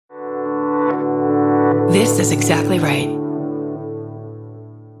This is exactly right.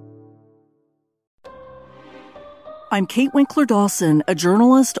 I'm Kate Winkler-Dawson, a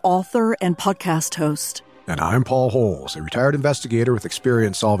journalist, author, and podcast host. And I'm Paul Holes, a retired investigator with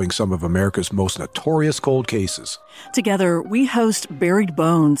experience solving some of America's most notorious cold cases. Together, we host Buried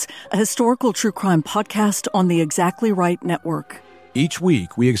Bones, a historical true crime podcast on the Exactly Right network. Each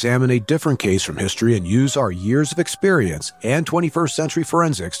week, we examine a different case from history and use our years of experience and 21st century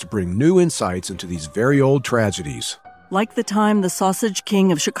forensics to bring new insights into these very old tragedies. Like the time the Sausage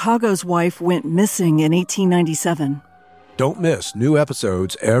King of Chicago's wife went missing in 1897. Don't miss new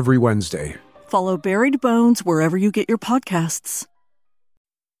episodes every Wednesday. Follow Buried Bones wherever you get your podcasts.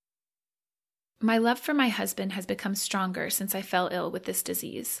 My love for my husband has become stronger since I fell ill with this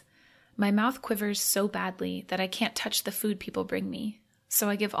disease. My mouth quivers so badly that I can't touch the food people bring me, so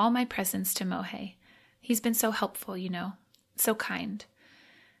I give all my presents to Mohei. He's been so helpful, so kind.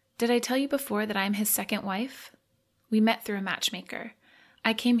 Did I tell you before that I am his second wife? We met through a matchmaker.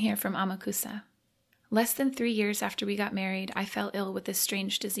 I came here from Amakusa. Less than 3 years after we got married, I fell ill with this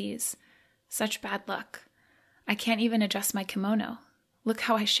strange disease. Such bad luck. I can't even adjust my kimono. Look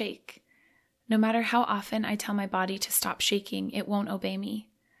how I shake. No matter how often I tell my body to stop shaking, it won't obey me.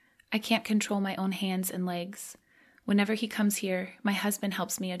 I can't control my own hands and legs. Whenever he comes here, my husband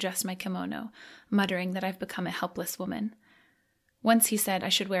helps me adjust my kimono, muttering that I've become a helpless woman. Once he said I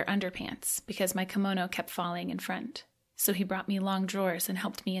should wear underpants because my kimono kept falling in front, so he brought me long drawers and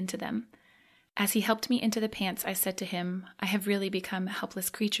helped me into them. As he helped me into the pants, I said to him, "I have really become a helpless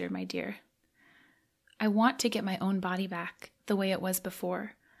creature, my dear." I want to get my own body back, the way it was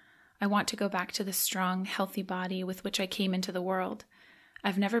before. I want to go back to the strong, healthy body with which I came into the world.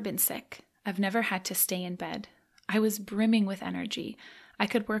 I've never been sick. I've never had to stay in bed. I was brimming with energy. I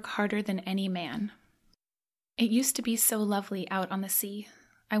could work harder than any man. It used to be so lovely out on the sea.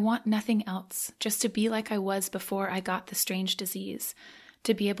 I want nothing else, just to be like I was before I got the strange disease,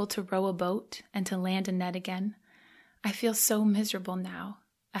 to be able to row a boat and to land a net again. I feel so miserable now,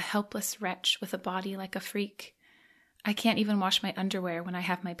 a helpless wretch with a body like a freak. I can't even wash my underwear when I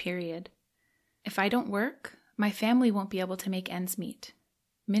have my period. If I don't work, my family won't be able to make ends meet.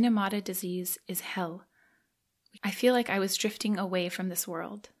 Minamata disease is hell. I feel like I was drifting away from this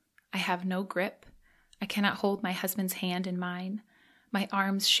world. I have no grip. I cannot hold my husband's hand in mine. My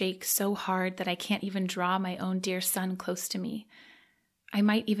arms shake so hard that I can't even draw my own dear son close to me. I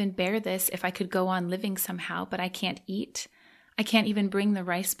might even bear this if I could go on living somehow, but I can't eat. I can't even bring the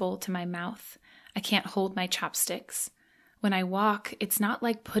rice bowl to my mouth. I can't hold my chopsticks. When I walk, it's not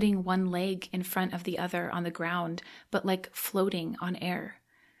like putting one leg in front of the other on the ground, but like floating on air.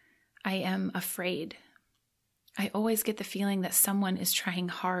 I am afraid. I always get the feeling that someone is trying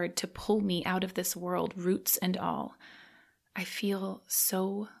hard to pull me out of this world, roots and all. I feel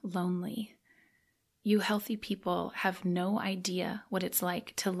so lonely. You healthy people have no idea what it's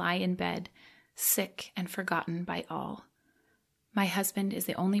like to lie in bed, sick and forgotten by all. My husband is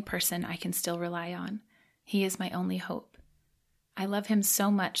the only person I can still rely on. He is my only hope. I love him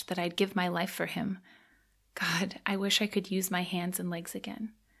so much that I'd give my life for him. God, I wish I could use my hands and legs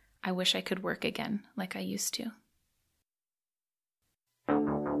again. I wish I could work again like I used to.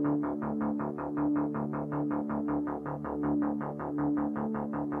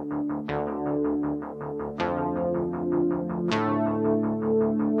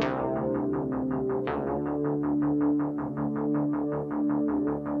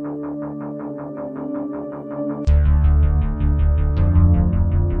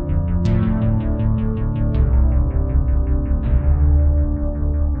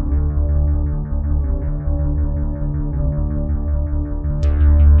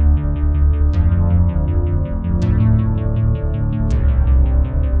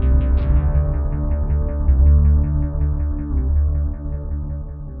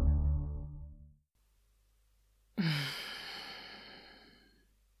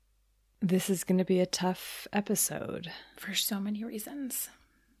 This is going to be a tough episode. For so many reasons.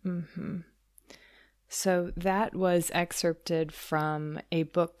 So that was excerpted from a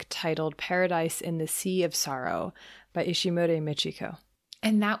book titled Paradise in the Sea of Sorrow by Ishimura Michiko.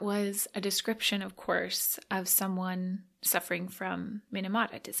 And that was a description, of course, of someone suffering from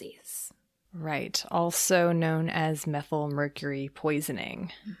Minamata disease. Right. Also known as methylmercury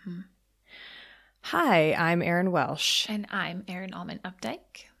poisoning. Hi, I'm Erin Welsh. And I'm Erin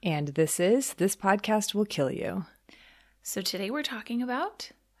Allman-Updike. And this podcast will kill you. So today we're talking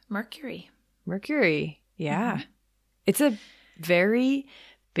about Mercury. Mercury, yeah. It's a very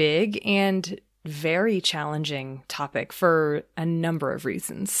big and very challenging topic for a number of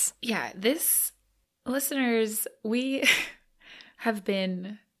reasons. Yeah, listeners, we have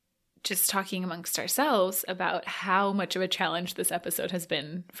been just talking amongst ourselves about how much of a challenge this episode has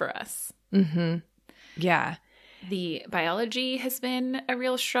been for us. Mm-hmm. Yeah. The biology has been a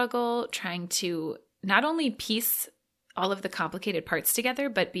real struggle, trying to not only piece all of the complicated parts together,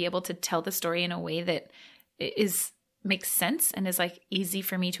 but be able to tell the story in a way that makes sense and is like easy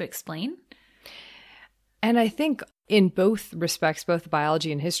for me to explain. And I think in both respects, both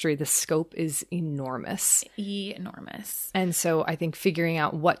biology and history, the scope is enormous. Enormous. And so I think figuring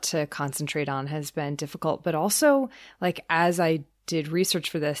out what to concentrate on has been difficult. But also, like, as I did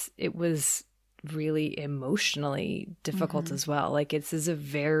research for this, it was really emotionally difficult as well. Like, this is a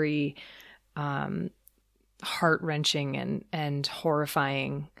very heart-wrenching and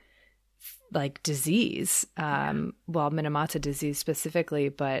horrifying like disease, Minamata disease specifically,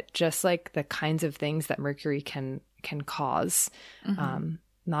 but just like the kinds of things that mercury can cause,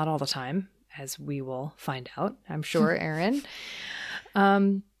 not all the time, as we will find out, I'm sure, Erin.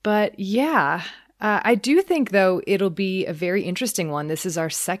 But yeah, I do think though it'll be a very interesting one. This is our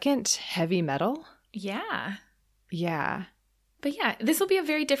second heavy metal. Yeah. Yeah. But yeah, this will be a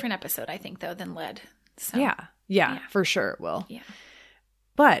very different episode, I think, though, than lead. So, yeah, for sure it will. Yeah.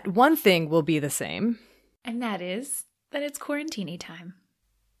 But one thing will be the same. And that is that it's quarantine time.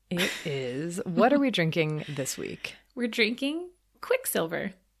 It is. What are we drinking this week? We're drinking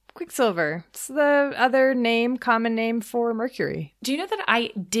Quicksilver. Quicksilver. It's the other common name for mercury. Do you know that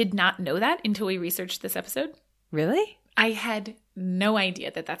I did not know that until we researched this episode? Really? I had no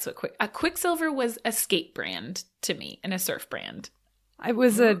idea that that's what Quicksilver was a skate brand to me and a surf brand. It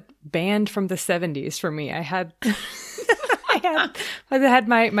was a band from the 70s for me. I had I had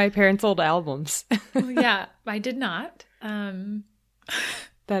my parents' old albums. Yeah, I did not.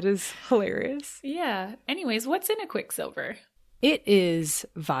 That is hilarious. Yeah. Anyways, what's in a Quicksilver? It is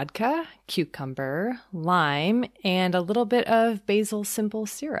vodka, cucumber, lime, and a little bit of basil simple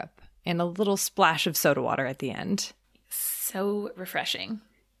syrup, and a little splash of soda water at the end. So refreshing.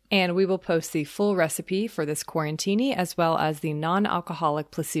 And we will post the full recipe for this quarantini as well as the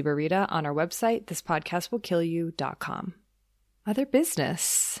non-alcoholic placebo-rita on our website, thispodcastwillkillyou.com. Other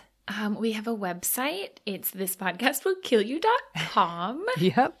business. We have a website. It's thispodcastwillkillyou.com.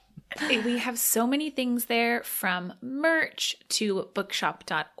 Yep. We have so many things there, from merch to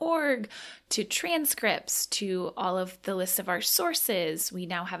bookshop.org to transcripts to all of the list of our sources. We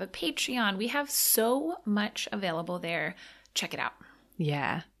now have a Patreon. We have so much available there. Check it out.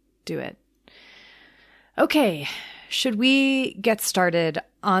 Yeah, do it. Okay, should we get started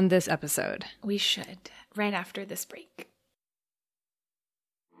on this episode? We should, right after this break.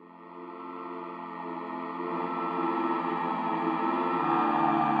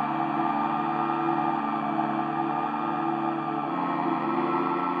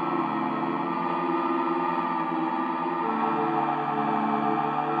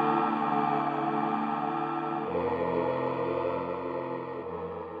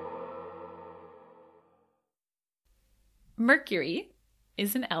 Mercury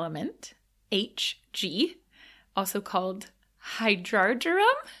is an element, Hg, also called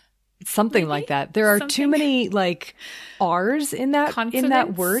hydrargyrum. Something like that. There are too many like R's in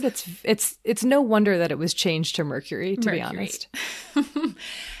that word. It's no wonder that it was changed to mercury, to be honest.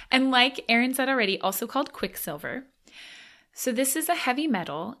 And like Erin said already, also called Quicksilver. So this is a heavy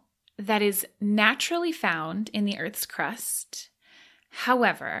metal that is naturally found in the Earth's crust.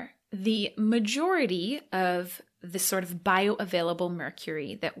 However, the majority of the sort of bioavailable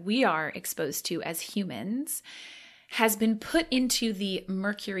mercury that we are exposed to as humans has been put into the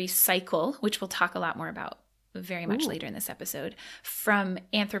mercury cycle, which we'll talk a lot more about very much later in this episode, from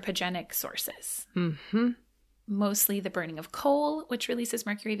anthropogenic sources. Mm-hmm. Mostly the burning of coal, which releases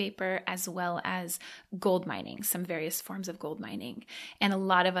mercury vapor, as well as gold mining, some various forms of gold mining, and a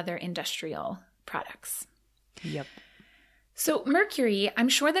lot of other industrial products. Yep. So mercury, I'm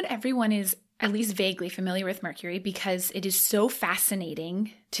sure that everyone is at least vaguely familiar with mercury because it is so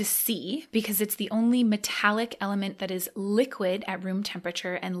fascinating to see, because it's the only metallic element that is liquid at room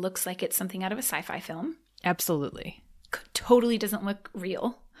temperature and looks like it's something out of a sci-fi film. Absolutely. Totally doesn't look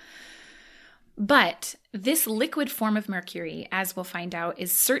real. But this liquid form of mercury, as we'll find out,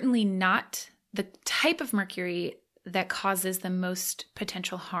 is certainly not the type of mercury that causes the most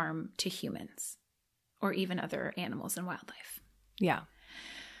potential harm to humans or even other animals and wildlife. Yeah.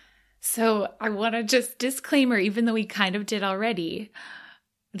 So I want to just disclaimer, even though we kind of did already,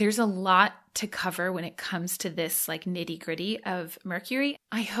 there's a lot to cover when it comes to this like nitty-gritty of mercury.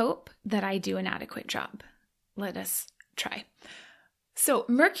 I hope that I do an adequate job. Let us try. So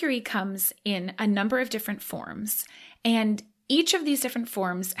mercury comes in a number of different forms, and each of these different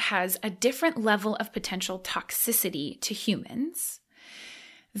forms has a different level of potential toxicity to humans.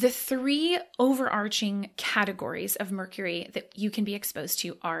 The three overarching categories of mercury that you can be exposed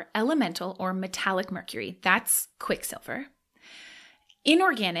to are elemental or metallic mercury. That's quicksilver.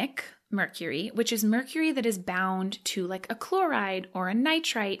 Inorganic mercury, which is mercury that is bound to like a chloride or a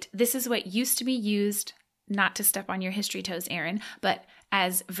nitrite. This is what used to be used, not to step on your history toes, Erin, but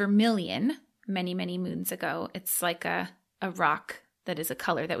as vermilion many, many moons ago. It's like a rock that is a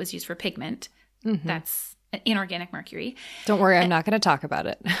color that was used for pigment. Mm-hmm. That's inorganic mercury. Don't worry, I'm not going to talk about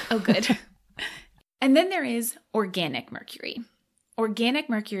it. Oh, good. And then there is organic mercury. Organic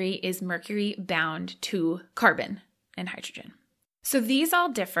mercury is mercury bound to carbon and hydrogen. So these all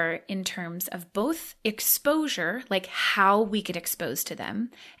differ in terms of both exposure, like how we get exposed to them,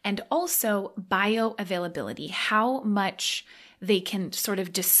 and also bioavailability, how much they can sort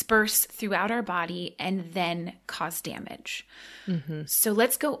of disperse throughout our body and then cause damage. Mm-hmm. So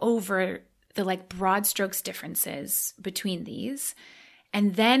let's go over the like broad strokes differences between these.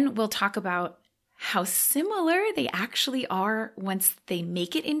 And then we'll talk about how similar they actually are once they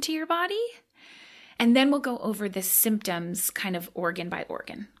make it into your body. And then we'll go over the symptoms kind of organ by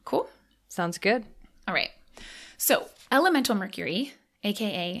organ. Cool? Sounds good. All right. So elemental mercury,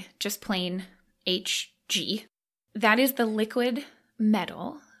 aka just plain Hg, that is the liquid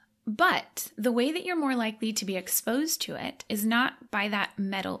metal. But the way that you're more likely to be exposed to it is not by that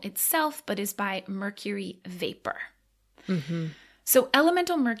metal itself, but is by mercury vapor. Mm-hmm. So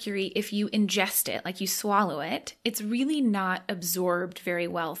elemental mercury, if you ingest it, like you swallow it, it's really not absorbed very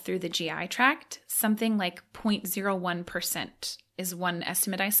well through the GI tract. Something like 0.01% is one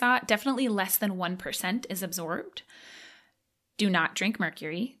estimate I saw. Definitely less than 1% is absorbed. Do not drink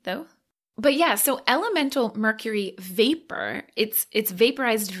mercury, though. But yeah, so elemental mercury vapor, it's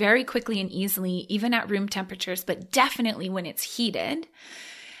vaporized very quickly and easily, even at room temperatures, but definitely when it's heated.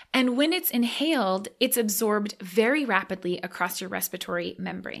 And when it's inhaled, it's absorbed very rapidly across your respiratory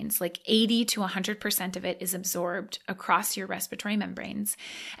membranes. Like 80 to 100% of it is absorbed across your respiratory membranes.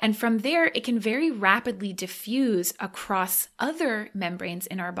 And from there, it can very rapidly diffuse across other membranes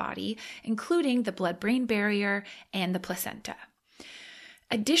in our body, including the blood-brain barrier and the placenta.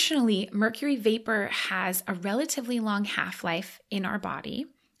 Additionally, mercury vapor has a relatively long half-life in our body,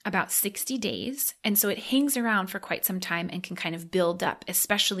 about 60 days. And so it hangs around for quite some time and can kind of build up,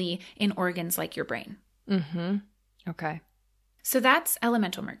 especially in organs like your brain. Mm-hmm. Okay. So that's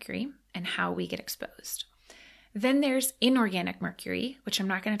elemental mercury and how we get exposed. Then there's inorganic mercury, which I'm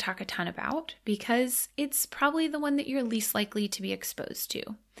not going to talk a ton about because it's probably the one that you're least likely to be exposed to.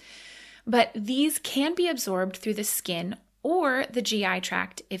 But these can be absorbed through the skin or the GI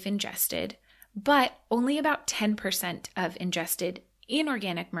tract if ingested, but only about 10% of ingested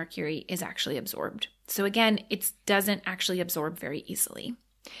inorganic mercury is actually absorbed. So again, it doesn't actually absorb very easily.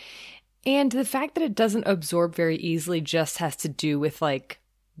 And the fact that it doesn't absorb very easily just has to do with like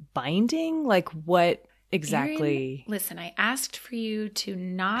binding? Like what exactly? Erin, listen, I asked for you to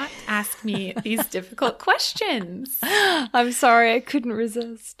not ask me these difficult questions. I'm sorry, I couldn't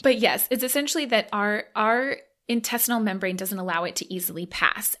resist. But yes, it's essentially that our intestinal membrane doesn't allow it to easily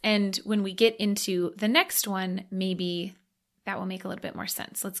pass. And when we get into the next one, maybe that will make a little bit more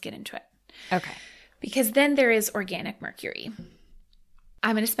sense. Let's get into it. Okay. Because then there is organic mercury.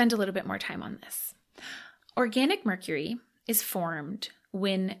 I'm going to spend a little bit more time on this. Organic mercury is formed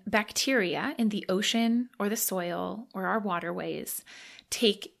when bacteria in the ocean or the soil or our waterways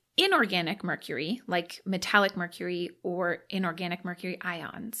take inorganic mercury, like metallic mercury or inorganic mercury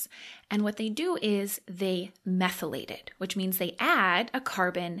ions. And what they do is they methylate it, which means they add a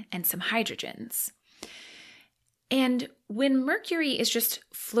carbon and some hydrogens. And when mercury is just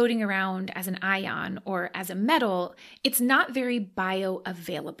floating around as an ion or as a metal, it's not very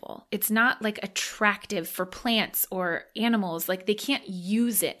bioavailable. It's not like attractive for plants or animals. Like they can't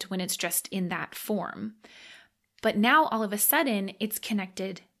use it when it's just in that form. But now all of a sudden it's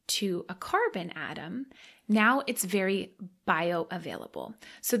connected to a carbon atom. Now it's very bioavailable.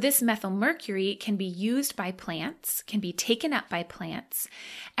 So this methylmercury can be used by plants, can be taken up by plants,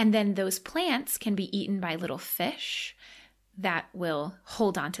 and then those plants can be eaten by little fish that will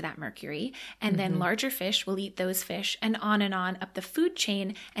hold on to that mercury. And then larger fish will eat those fish and on up the food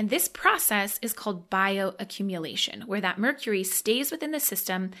chain. And this process is called bioaccumulation, where that mercury stays within the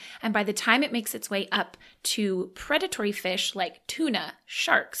system. And by the time it makes its way up to predatory fish like tuna,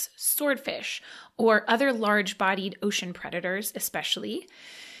 sharks, swordfish, or other large-bodied ocean predators especially,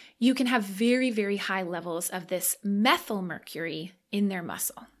 you can have very, very high levels of this methylmercury in their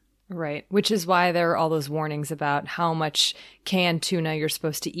muscle. Right, which is why there are all those warnings about how much canned tuna you're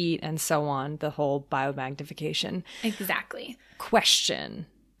supposed to eat and so on, the whole biomagnification. Exactly. Question.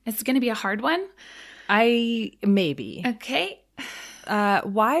 It's going to be a hard one? Maybe. Okay.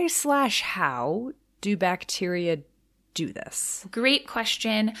 Why/how do bacteria do this? Great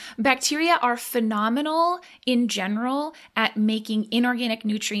question. Bacteria are phenomenal in general at making inorganic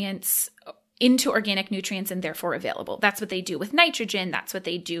nutrients into organic nutrients and therefore available. That's what they do with nitrogen. That's what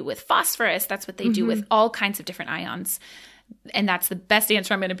they do with phosphorus. That's what they do with all kinds of different ions. And that's the best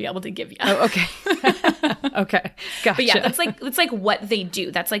answer I'm going to be able to give you. Oh, okay. Okay. Gotcha. But yeah, that's like what they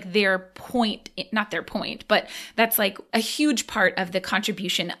do. That's like their point, not their point, but that's like a huge part of the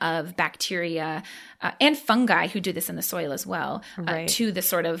contribution of bacteria and fungi who do this in the soil as well, to the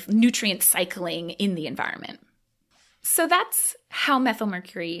sort of nutrient cycling in the environment. So that's how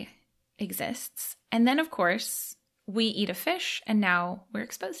methylmercury exists. And then, of course, we eat a fish and now we're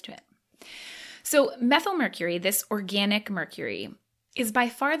exposed to it. So methylmercury, this organic mercury, is by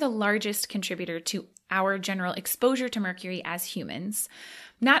far the largest contributor to our general exposure to mercury as humans,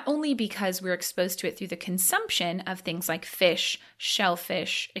 not only because we're exposed to it through the consumption of things like fish,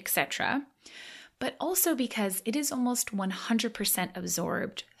 shellfish, etc., but also because it is almost 100%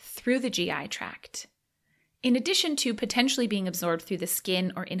 absorbed through the GI tract, in addition to potentially being absorbed through the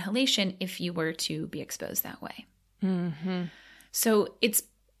skin or inhalation if you were to be exposed that way. Mm-hmm. So it's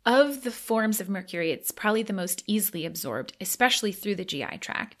of the forms of mercury, it's probably the most easily absorbed, especially through the GI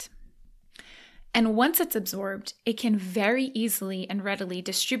tract. And once it's absorbed, it can very easily and readily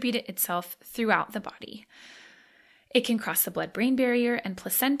distribute it itself throughout the body. It can cross the blood-brain barrier and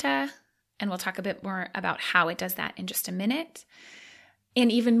placenta, and we'll talk a bit more about how it does that in just a minute.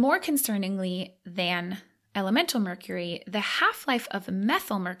 And even more concerningly than elemental mercury, the half-life of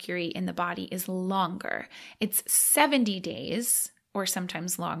methylmercury in the body is longer. It's 70 days or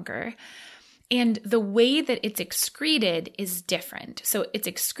sometimes longer. And the way that it's excreted is different. So it's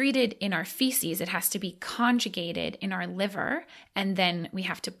excreted in our feces. It has to be conjugated in our liver, and then we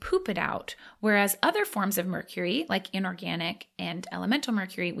have to poop it out. Whereas other forms of mercury, like inorganic and elemental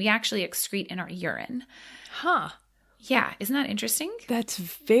mercury, we actually excrete in our urine. Huh. Yeah. Isn't that interesting? That's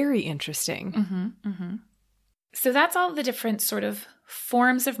very interesting. Mm-hmm, mm-hmm. So that's all the different sort of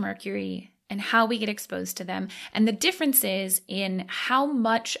forms of mercury and how we get exposed to them. And the difference is in how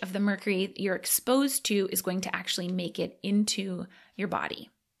much of the mercury you're exposed to is going to actually make it into your body.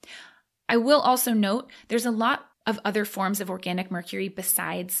 I will also note there's a lot of other forms of organic mercury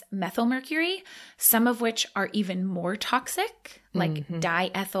besides methylmercury, some of which are even more toxic, like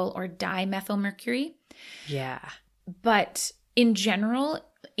diethyl or dimethylmercury. Yeah. But in general,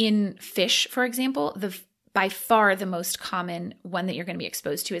 in fish, for example, by far the most common one that you're going to be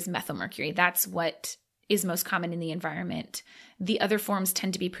exposed to is methylmercury. That's what is most common in the environment. The other forms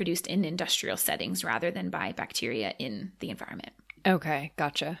tend to be produced in industrial settings rather than by bacteria in the environment. Okay,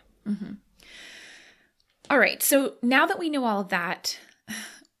 gotcha. Mm-hmm. All right, so now that we know all of that,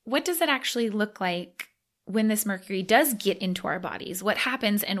 what does it actually look like when this mercury does get into our bodies? What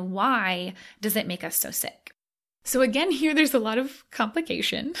happens and why does it make us so sick? So again, here there's a lot of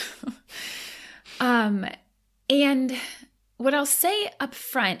complication. And what I'll say up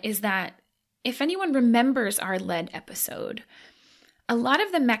front is that if anyone remembers our lead episode, a lot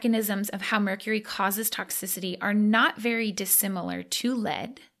of the mechanisms of how mercury causes toxicity are not very dissimilar to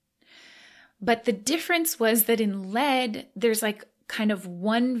lead. But the difference was that in lead, there's like kind of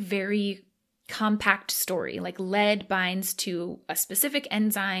one very compact story. Like lead binds to a specific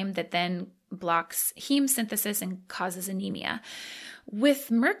enzyme that then blocks heme synthesis and causes anemia.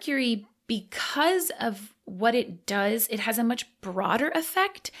 With mercury, because of what it does, it has a much broader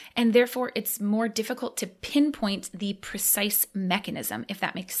effect, and therefore it's more difficult to pinpoint the precise mechanism, if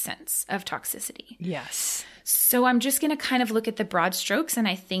that makes sense, of toxicity. Yes. So I'm just going to kind of look at the broad strokes, and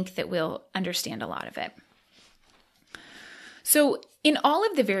I think that we'll understand a lot of it. So in all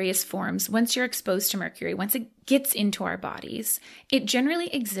of the various forms, once you're exposed to mercury, once it gets into our bodies, it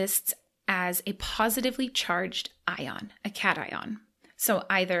generally exists as a positively charged ion, a cation. So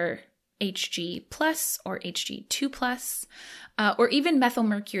either Hg plus or Hg2 plus, or even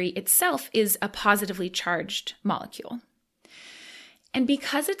methylmercury itself is a positively charged molecule. And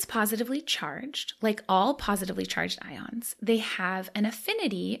because it's positively charged, like all positively charged ions, they have an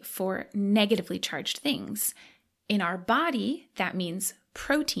affinity for negatively charged things. In our body, that means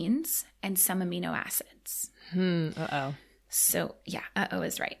proteins and some amino acids. Uh-oh. So yeah, uh-oh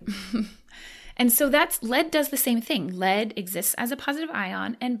is right. And so lead does the same thing. Lead exists as a positive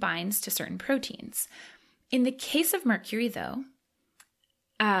ion and binds to certain proteins. In the case of mercury, though,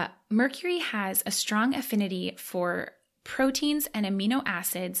 mercury has a strong affinity for proteins and amino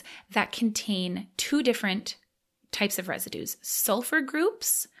acids that contain two different types of residues: sulfur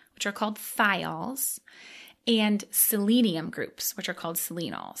groups, which are called thiols, and selenium groups, which are called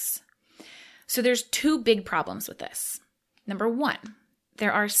selenols. So there's two big problems with this. Number 1,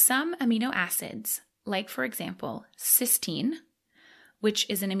 there are some amino acids, like for example, cysteine, which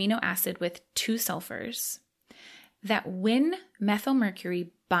is an amino acid with 2 sulfurs, that when methylmercury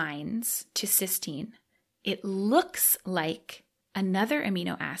binds to cysteine, it looks like another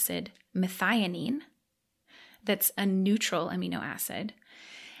amino acid, methionine, that's a neutral amino acid,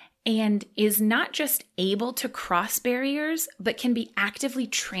 and is not just able to cross barriers, but can be actively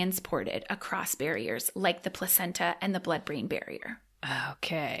transported across barriers like the placenta and the blood-brain barrier.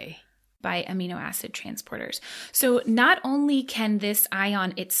 Okay. By amino acid transporters. So not only can this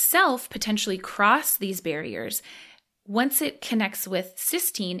ion itself potentially cross these barriers, once it connects with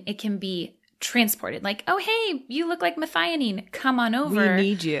cysteine, it can be transported. Like, oh, hey, you look like methionine. Come on over. We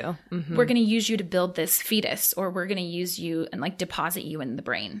need you. Mm-hmm. We're going to use you to build this fetus, or we're going to use you and like deposit you in the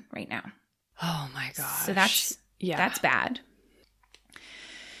brain right now. Oh my gosh. So that's bad.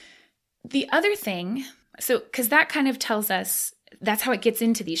 The other thing, because that kind of tells us that's how it gets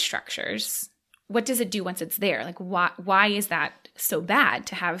into these structures. What does it do once it's there? Like, why is that so bad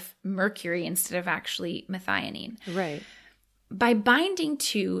to have mercury instead of actually methionine? Right. By binding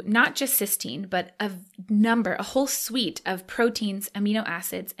to not just cysteine, but a whole suite of proteins, amino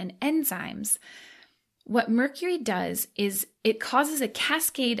acids, and enzymes, what mercury does is it causes a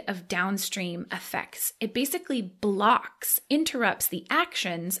cascade of downstream effects. It basically interrupts the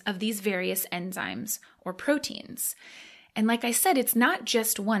actions of these various enzymes or proteins. And like I said, it's not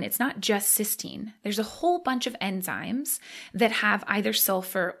just one. It's not just cysteine. There's a whole bunch of enzymes that have either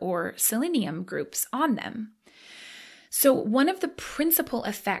sulfur or selenium groups on them. So one of the principal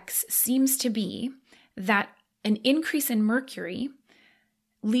effects seems to be that an increase in mercury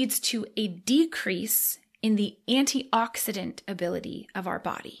leads to a decrease in the antioxidant ability of our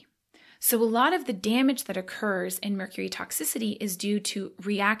body. So a lot of the damage that occurs in mercury toxicity is due to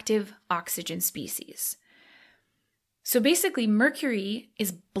reactive oxygen species. So basically, mercury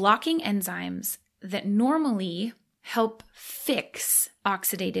is blocking enzymes that normally help fix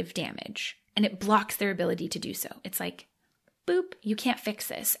oxidative damage, and it blocks their ability to do so. It's like, boop, you can't fix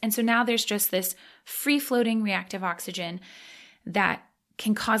this. And so now there's just this free-floating reactive oxygen that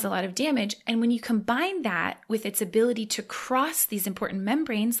can cause a lot of damage. And when you combine that with its ability to cross these important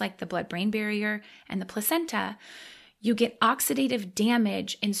membranes like the blood-brain barrier and the placenta, you get oxidative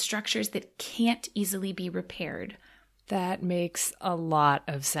damage in structures that can't easily be repaired. That makes a lot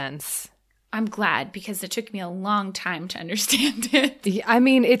of sense. I'm glad, because it took me a long time to understand it. I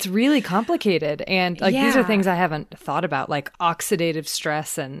mean, it's really complicated. And these are things I haven't thought about, like oxidative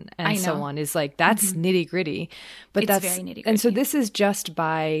stress and so on, is like, that's nitty gritty. But it's very nitty gritty. And so this is just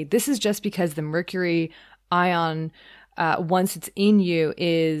because the mercury ion, once it's in you,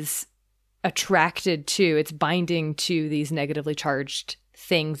 is attracted to, it's binding to these negatively charged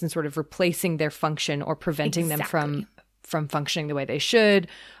things and sort of replacing their function or preventing them from functioning the way they should.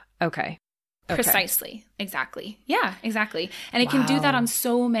 Okay. Precisely. Exactly. Yeah, exactly. And it can do that on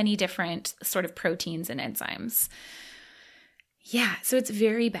so many different sort of proteins and enzymes. Yeah, so it's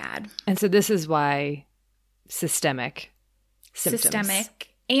very bad. And so this is why systemic symptoms.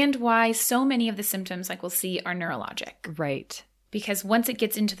 And why so many of the symptoms, like we'll see, are neurologic. Right. Because once it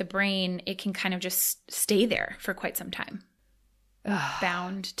gets into the brain, it can kind of just stay there for quite some time.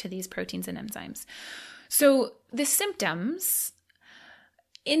 Bound to these proteins and enzymes. So the symptoms,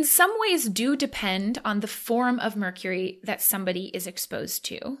 in some ways, do depend on the form of mercury that somebody is exposed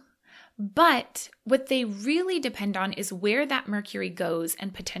to. But what they really depend on is where that mercury goes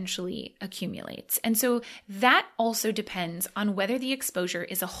and potentially accumulates. And so that also depends on whether the exposure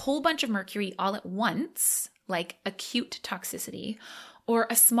is a whole bunch of mercury all at once, like acute toxicity, or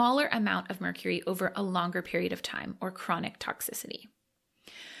a smaller amount of mercury over a longer period of time, or chronic toxicity.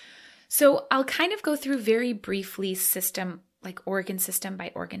 So I'll kind of go through very briefly organ system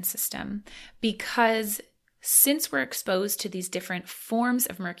by organ system, because since we're exposed to these different forms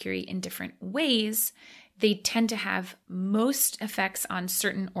of mercury in different ways, they tend to have most effects on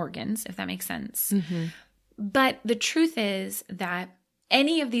certain organs, if that makes sense. Mm-hmm. But the truth is that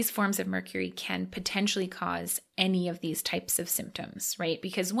any of these forms of mercury can potentially cause any of these types of symptoms, right?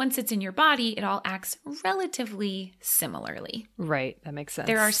 Because once it's in your body, it all acts relatively similarly. Right. That makes sense.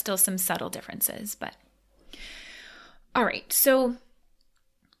 There are still some subtle differences, but... All right. So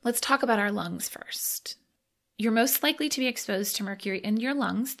let's talk about our lungs first. You're most likely to be exposed to mercury in your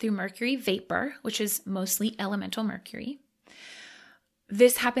lungs through mercury vapor, which is mostly elemental mercury.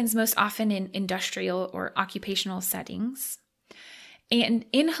 This happens most often in industrial or occupational settings. And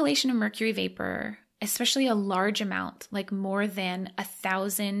inhalation of mercury vapor, especially a large amount, like more than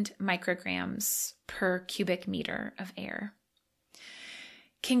 1,000 micrograms per cubic meter of air,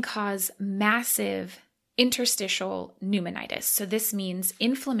 can cause massive interstitial pneumonitis. So this means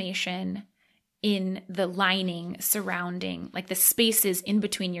inflammation in the lining surrounding, like the spaces in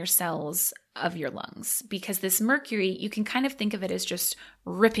between your cells of your lungs. Because this mercury, you can kind of think of it as just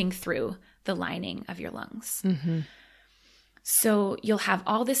ripping through the lining of your lungs. Mm-hmm. So you'll have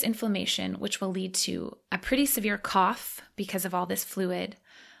all this inflammation, which will lead to a pretty severe cough because of all this fluid,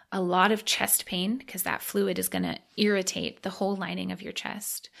 a lot of chest pain because that fluid is going to irritate the whole lining of your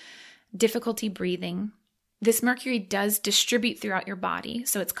chest, difficulty breathing. This mercury does distribute throughout your body,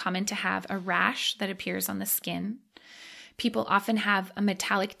 so it's common to have a rash that appears on the skin. People often have a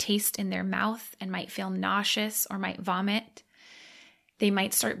metallic taste in their mouth and might feel nauseous or might vomit. They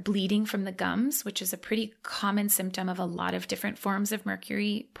might start bleeding from the gums, which is a pretty common symptom of a lot of different forms of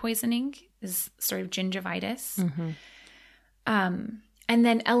mercury poisoning, is sort of gingivitis. Mm-hmm. And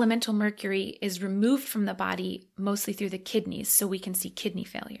then elemental mercury is removed from the body mostly through the kidneys, so we can see kidney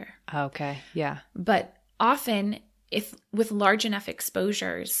failure. Okay, yeah. But often, if with large enough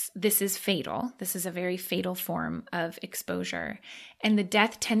exposures, this is fatal. This is a very fatal form of exposure. And the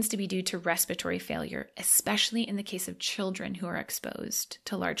death tends to be due to respiratory failure, especially in the case of children who are exposed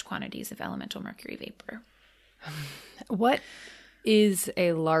to large quantities of elemental mercury vapor. What is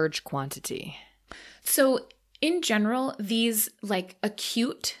a large quantity? So in general, these like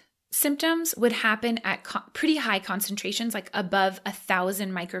acute symptoms would happen at pretty high concentrations, like above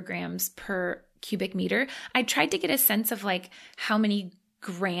 1,000 micrograms per cubic meter. I tried to get a sense of like how many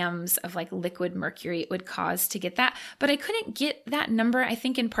grams of like liquid mercury it would cause to get that, but I couldn't get that number, I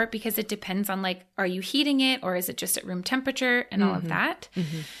think in part because it depends on like, are you heating it or is it just at room temperature and all of that?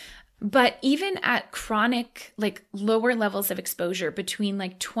 Mm-hmm. But even at chronic, like lower levels of exposure between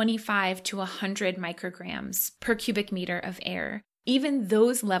like 25 to 100 micrograms per cubic meter of air, even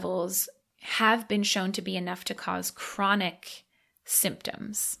those levels have been shown to be enough to cause chronic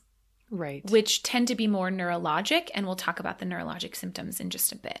symptoms. Right. Which tend to be more neurologic, and we'll talk about the neurologic symptoms in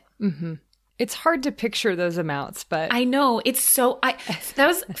just a bit. Mm-hmm. It's hard to picture those amounts, but I know it's so. That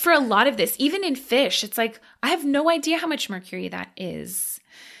was for a lot of this. Even in fish, it's like I have no idea how much mercury that is.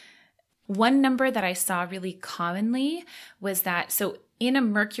 One number that I saw really commonly was that so in a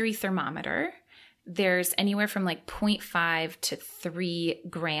mercury thermometer, there's anywhere from like 0.5 to 3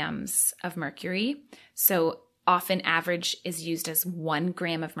 grams of mercury. So often average is used as 1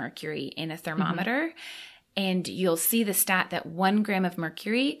 gram of mercury in a thermometer. Mm-hmm. And you'll see the stat that 1 gram of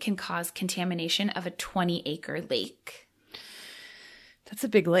mercury can cause contamination of a 20-acre lake. That's a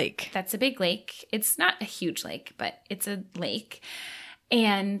big lake. That's a big lake. It's not a huge lake, but it's a lake.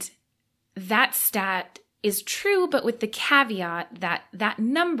 And that stat is true, but with the caveat that that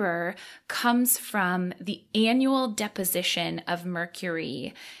number comes from the annual deposition of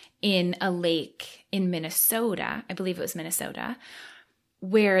mercury in a lake in Minnesota, I believe it was Minnesota,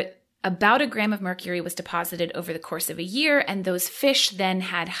 where about 1 gram of mercury was deposited over the course of a year, and those fish then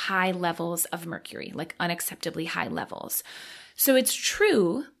had high levels of mercury, like unacceptably high levels. So it's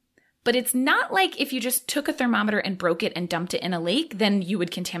true, but it's not like if you just took a thermometer and broke it and dumped it in a lake, then you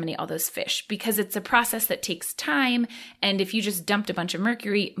would contaminate all those fish, because it's a process that takes time, and if you just dumped a bunch of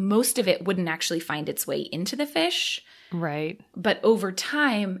mercury, most of it wouldn't actually find its way into the fish. Right. But over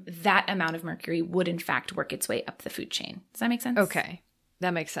time, that amount of mercury would in fact work its way up the food chain. Does that make sense? Okay.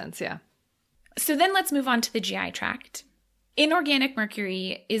 That makes sense, yeah. So then let's move on to the GI tract. Inorganic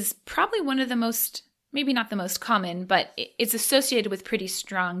mercury is probably one of the most, maybe not the most common, but it's associated with pretty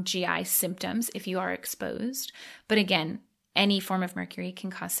strong GI symptoms if you are exposed. But again, any form of mercury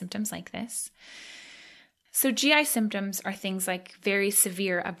can cause symptoms like this. So GI symptoms are things like very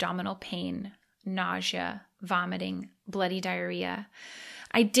severe abdominal pain, nausea, vomiting, bloody diarrhea.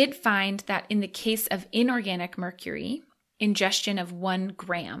 I did find that in the case of inorganic mercury, ingestion of 1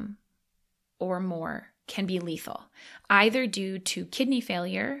 gram or more can be lethal, either due to kidney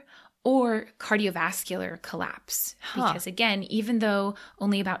failure or cardiovascular collapse. Because again, even though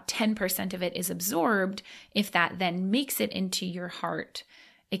only about 10% of it is absorbed, if that then makes it into your heart,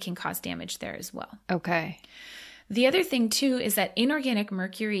 it can cause damage there as well. Okay. The other thing too is that inorganic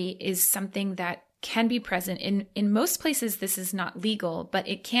mercury is something that can be present in most places. This is not legal, but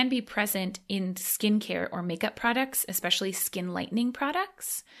it can be present in skincare or makeup products, especially skin lightening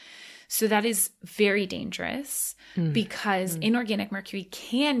products. So that is very dangerous because inorganic mercury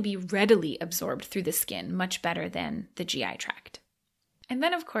can be readily absorbed through the skin much better than the GI tract. And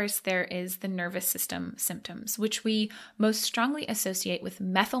then, of course, there is the nervous system symptoms, which we most strongly associate with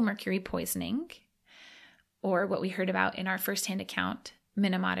methylmercury poisoning, or what we heard about in our firsthand account,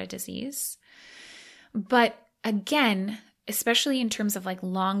 Minamata disease. But again, especially in terms of like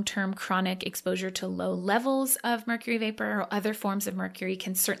long-term chronic exposure to low levels of mercury vapor or other forms of mercury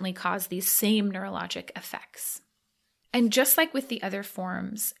can certainly cause these same neurologic effects. And just like with the other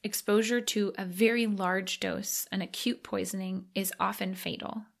forms, exposure to a very large dose, an acute poisoning, is often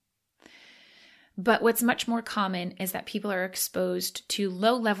fatal. But what's much more common is that people are exposed to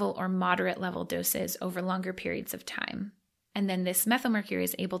low-level or moderate-level doses over longer periods of time. And then this methylmercury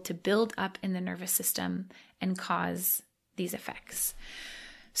is able to build up in the nervous system and cause these effects.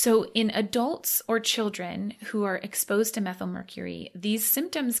 So in adults or children who are exposed to methylmercury, these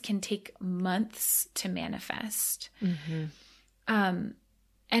symptoms can take months to manifest. And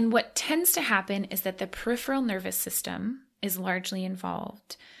what tends to happen is that the peripheral nervous system is largely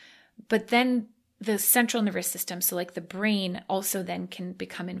involved, but then the central nervous system, so like the brain, also then can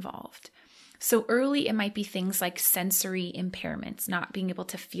become involved. So early, it might be things like sensory impairments, not being able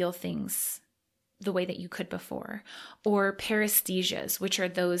to feel things the way that you could before, or paresthesias, which are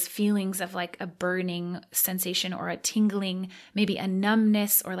those feelings of like a burning sensation or a tingling, maybe a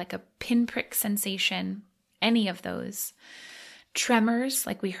numbness or like a pinprick sensation, any of those. Tremors,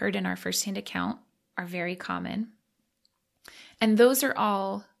 like we heard in our firsthand account, are very common. And those are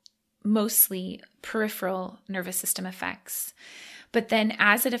all mostly peripheral nervous system effects. But then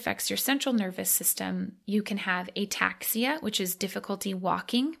as it affects your central nervous system, you can have ataxia, which is difficulty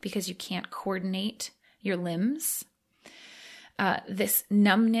walking because you can't coordinate your limbs. This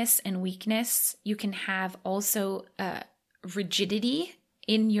numbness and weakness. You can have also rigidity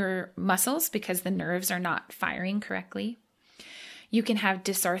in your muscles because the nerves are not firing correctly. You can have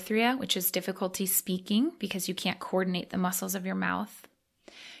dysarthria, which is difficulty speaking because you can't coordinate the muscles of your mouth.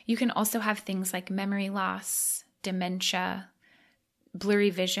 You can also have things like memory loss, dementia, blurry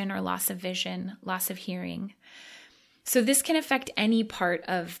vision or loss of vision, loss of hearing. So this can affect any part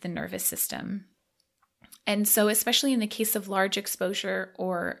of the nervous system. And so especially in the case of large exposure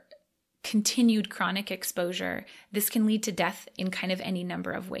or continued chronic exposure, this can lead to death in kind of any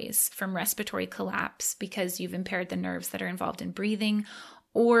number of ways, from respiratory collapse because you've impaired the nerves that are involved in breathing,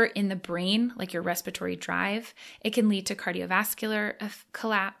 or in the brain, like your respiratory drive. It can lead to cardiovascular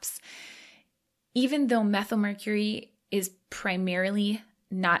collapse. Even though methylmercury is primarily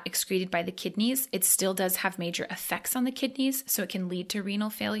not excreted by the kidneys, it still does have major effects on the kidneys, so it can lead to renal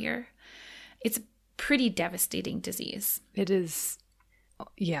failure. It's a pretty devastating disease. It is,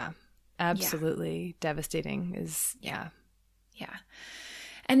 absolutely devastating. Yeah.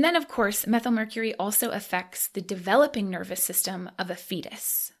 And then, of course, methylmercury also affects the developing nervous system of a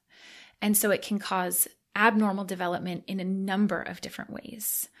fetus. And so it can cause abnormal development in a number of different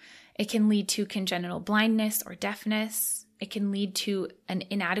ways. It can lead to congenital blindness or deafness. It can lead to an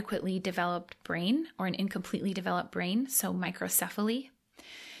inadequately developed brain or an incompletely developed brain, so microcephaly.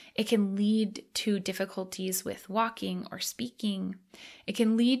 It can lead to difficulties with walking or speaking. It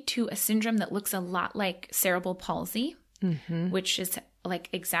can lead to a syndrome that looks a lot like cerebral palsy, which is like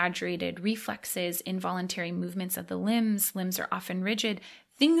exaggerated reflexes, involuntary movements of the limbs. Limbs are often rigid,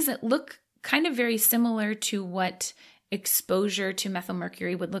 things that look kind of very similar to what exposure to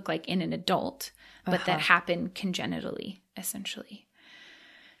methylmercury would look like in an adult, but that happen congenitally, essentially.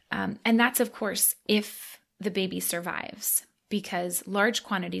 And that's, of course, if the baby survives, because large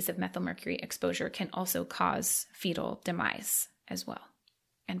quantities of methylmercury exposure can also cause fetal demise as well,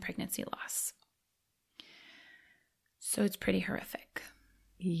 and pregnancy loss. So it's pretty horrific.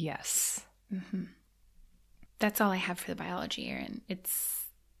 Yes. That's all I have for the biology, Erin. It's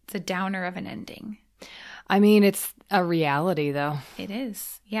a downer of an ending. I mean, it's a reality, though. It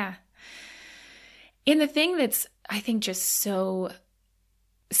is, yeah. And the thing that's, I think, just so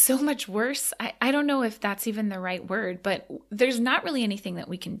much worse, I don't know if that's even the right word, but there's not really anything that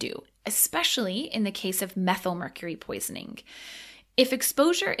we can do, especially in the case of methylmercury poisoning. If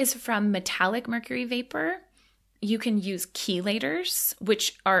exposure is from metallic mercury vapor, you can use chelators,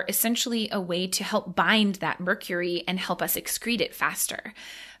 which are essentially a way to help bind that mercury and help us excrete it faster.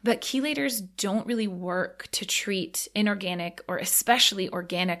 But chelators don't really work to treat inorganic or especially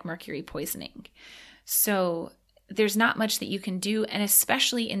organic mercury poisoning. So there's not much that you can do. And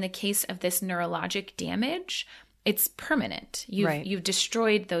especially in the case of this neurologic damage, it's permanent. You've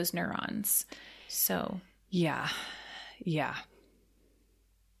destroyed those neurons. So. Yeah.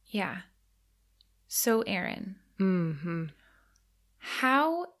 So, Erin.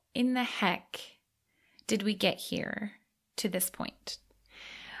 How in the heck did we get here to this point?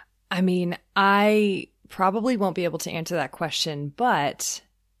 I mean, I probably won't be able to answer that question, but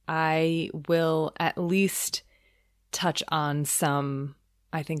I will at least touch on some,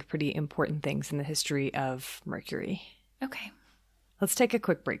 I think, pretty important things in the history of mercury. Okay. Let's take a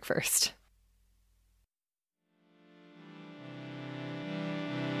quick break first.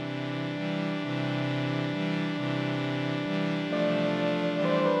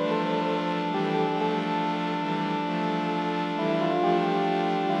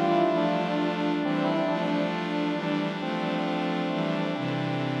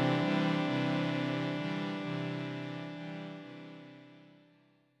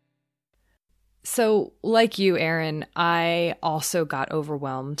 So like you, Erin, I also got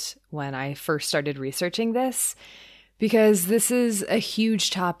overwhelmed when I first started researching this, because this is a huge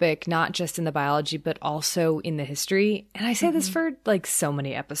topic, not just in the biology, but also in the history. And I say this for like so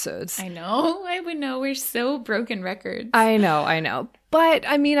many episodes. I would know. We're so broken records. I know. But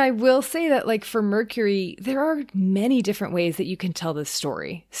I mean, I will say that like for Mercury, there are many different ways that you can tell this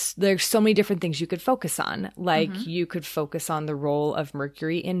story. There's so many different things you could focus on. Like you could focus on the role of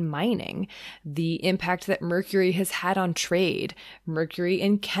Mercury in mining, the impact that Mercury has had on trade, Mercury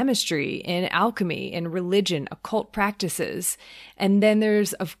in chemistry, in alchemy, in religion, occult practices. And then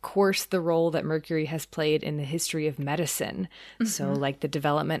there's, of course, the role that Mercury has played in the history of medicine. So like the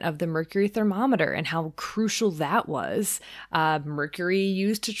development of the mercury thermometer and how crucial that was. Mercury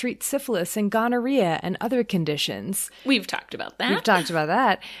used to treat syphilis and gonorrhea and other conditions. We've talked about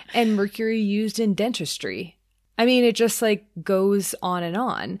that. And mercury used in dentistry. I mean, it just like goes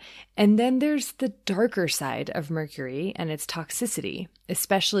on. And then there's the darker side of mercury and its toxicity,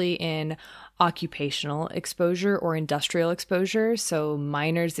 especially in occupational exposure or industrial exposure. So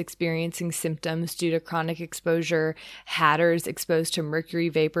miners experiencing symptoms due to chronic exposure, hatters exposed to mercury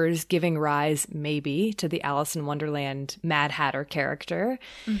vapors, giving rise maybe to the Alice in Wonderland Mad Hatter character.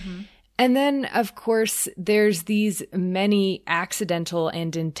 And then, of course, there's these many accidental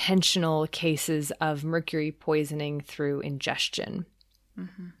and intentional cases of mercury poisoning through ingestion.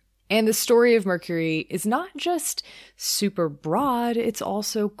 And the story of mercury is not just super broad, it's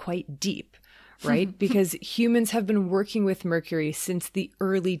also quite deep, right? Because humans have been working with mercury since the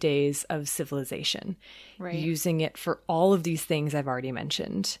early days of civilization, using it for all of these things I've already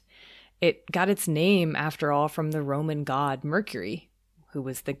mentioned. It got its name, after all, from the Roman god Mercury, who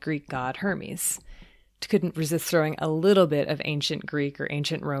was the Greek god Hermes. Couldn't resist throwing a little bit of ancient Greek or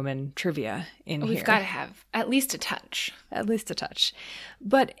ancient Roman trivia in here. We've got to have at least a touch. At least a touch.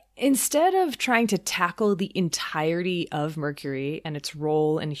 But instead of trying to tackle the entirety of Mercury and its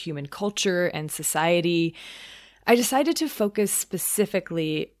role in human culture and society, I decided to focus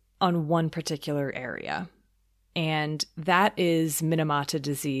specifically on one particular area. And that is Minamata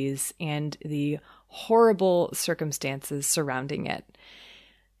disease and the horrible circumstances surrounding it.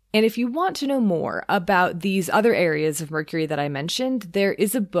 And if you want to know more about these other areas of mercury that I mentioned, there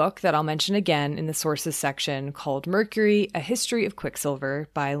is a book that I'll mention again in the sources section called Mercury, A History of Quicksilver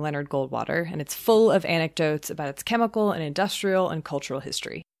by Leonard Goldwater, and it's full of anecdotes about its chemical and industrial and cultural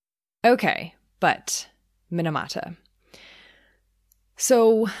history. Okay, but Minamata.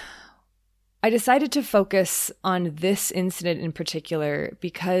 So I decided to focus on this incident in particular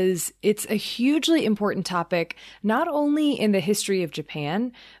because it's a hugely important topic, not only in the history of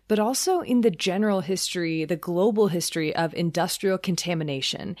Japan, but also in the general history, the global history of industrial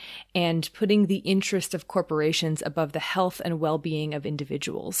contamination and putting the interest of corporations above the health and well-being of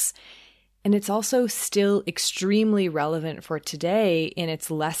individuals. And it's also still extremely relevant for today in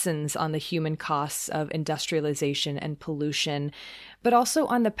its lessons on the human costs of industrialization and pollution, but also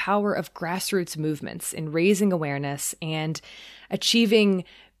on the power of grassroots movements in raising awareness and achieving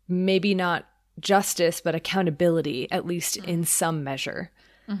maybe not justice, but accountability, at least in some measure.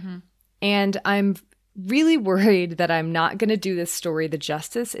 And I'm really worried that I'm not going to do this story the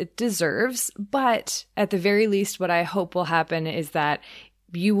justice it deserves, but at the very least, what I hope will happen is that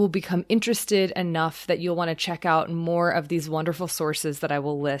you will become interested enough that you'll want to check out more of these wonderful sources that I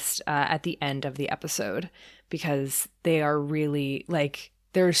will list at the end of the episode, because they are really, like,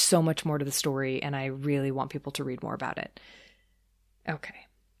 there's so much more to the story, and I really want people to read more about it. Okay.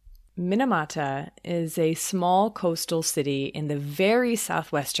 Minamata is a small coastal city in the very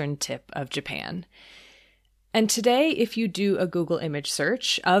southwestern tip of Japan. And today, if you do a Google image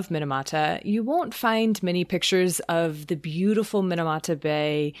search of Minamata, you won't find many pictures of the beautiful Minamata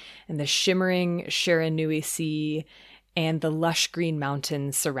Bay and the shimmering Shiranui Sea and the lush green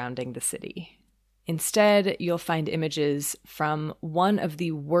mountains surrounding the city. Instead, you'll find images from one of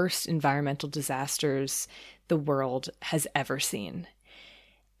the worst environmental disasters the world has ever seen.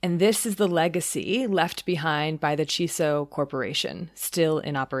 And this is the legacy left behind by the Chiso Corporation, still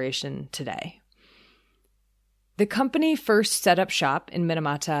in operation today. The company first set up shop in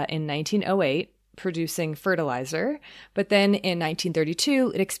Minamata in 1908, producing fertilizer, but then in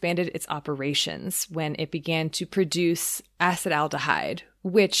 1932, it expanded its operations when it began to produce acetaldehyde,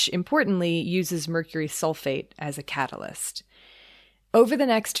 which importantly uses mercury sulfate as a catalyst. Over the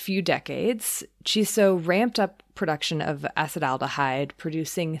next few decades, Chiso ramped up production of acetaldehyde,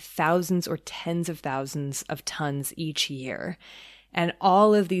 producing thousands or tens of thousands of tons each year. And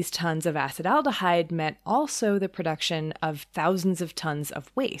all of these tons of acetaldehyde meant also the production of thousands of tons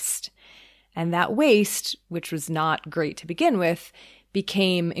of waste. And that waste, which was not great to begin with,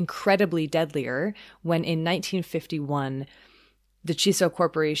 became incredibly deadlier when in 1951, the Chiso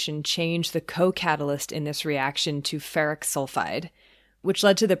Corporation changed the co-catalyst in this reaction to ferric sulfide, which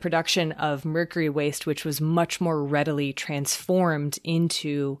led to the production of mercury waste, which was much more readily transformed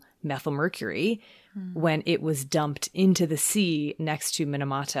into methylmercury when it was dumped into the sea next to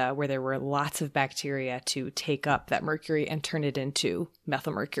Minamata, where there were lots of bacteria to take up that mercury and turn it into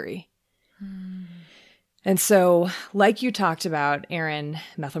methylmercury. And so, like you talked about, Erin,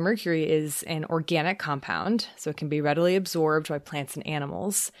 methylmercury is an organic compound, so it can be readily absorbed by plants and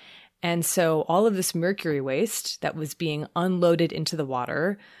animals. And so all of this mercury waste that was being unloaded into the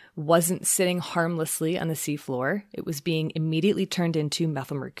water wasn't sitting harmlessly on the seafloor. It was being immediately turned into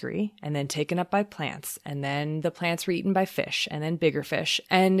methylmercury and then taken up by plants. And then the plants were eaten by fish and then bigger fish.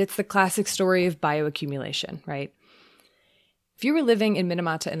 And it's the classic story of bioaccumulation, right? If you were living in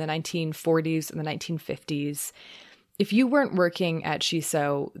Minamata in the 1940s and the 1950s, if you weren't working at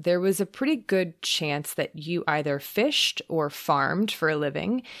Chiso, there was a pretty good chance that you either fished or farmed for a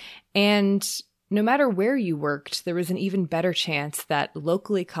living. And no matter where you worked, there was an even better chance that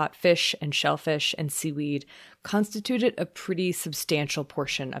locally caught fish and shellfish and seaweed constituted a pretty substantial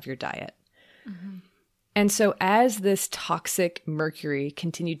portion of your diet. Mm-hmm. And so as this toxic mercury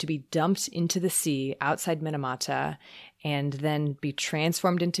continued to be dumped into the sea outside Minamata and then be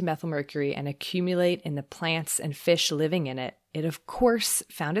transformed into methylmercury and accumulate in the plants and fish living in it, it of course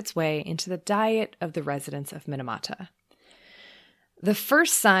found its way into the diet of the residents of Minamata. The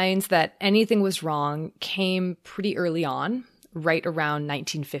first signs that anything was wrong came pretty early on, right around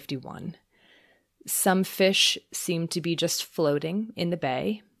 1951. Some fish seemed to be just floating in the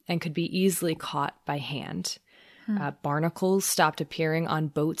bay and could be easily caught by hand. Barnacles stopped appearing on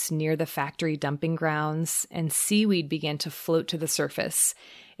boats near the factory dumping grounds, and seaweed began to float to the surface.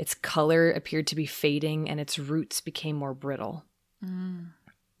 Its color appeared to be fading, and its roots became more brittle.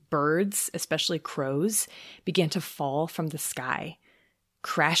 Birds, especially crows, began to fall from the sky,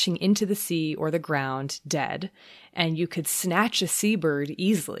 crashing into the sea or the ground dead, and you could snatch a seabird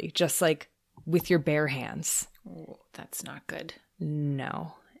easily, just like with your bare hands. Oh, that's not good.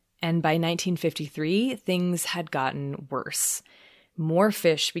 No. And by 1953, things had gotten worse. More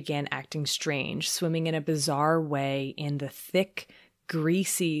fish began acting strange, swimming in a bizarre way in the thick,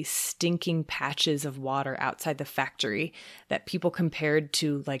 greasy, stinking patches of water outside the factory that people compared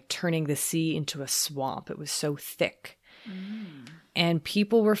to like turning the sea into a swamp. It was so thick. And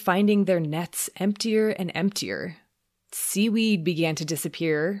people were finding their nets emptier and emptier. Seaweed began to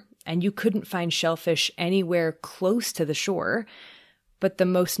disappear, and you couldn't find shellfish anywhere close to the shore. But the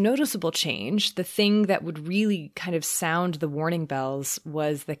most noticeable change, the thing that would really kind of sound the warning bells,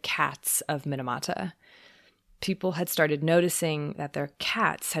 was the cats of Minamata. People had started noticing that their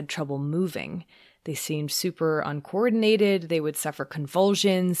cats had trouble moving. They seemed super uncoordinated, they would suffer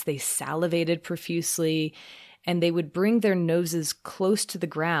convulsions, they salivated profusely, and they would bring their noses close to the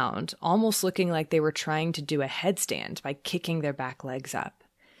ground, almost looking like they were trying to do a headstand by kicking their back legs up.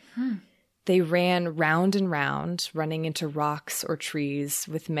 They ran round and round, running into rocks or trees,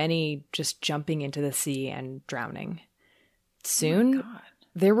 with many just jumping into the sea and drowning. Soon,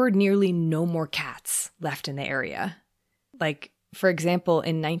 there were nearly no more cats left in the area. Like, for example,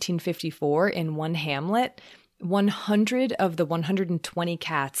 in 1954, in one hamlet, 100 of the 120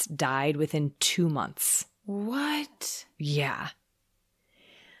 cats died within 2 months. What? Yeah.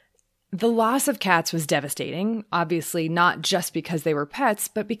 The loss of cats was devastating, obviously not just because they were pets,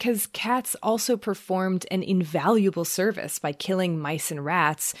 but because cats also performed an invaluable service by killing mice and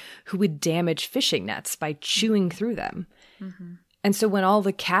rats who would damage fishing nets by chewing through them. And so when all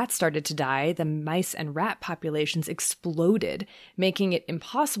the cats started to die, the mice and rat populations exploded, making it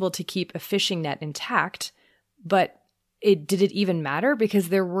impossible to keep a fishing net intact. But did it even matter? Because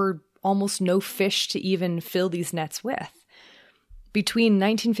there were almost no fish to even fill these nets with. Between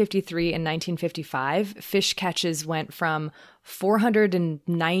 1953 and 1955, fish catches went from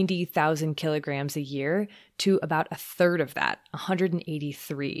 490,000 kilograms a year to about a third of that,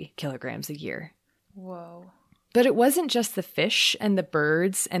 183 kilograms a year. Whoa. But it wasn't just the fish and the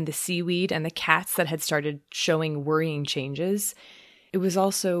birds and the seaweed and the cats that had started showing worrying changes. It was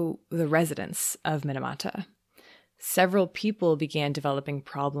also the residents of Minamata. Several people began developing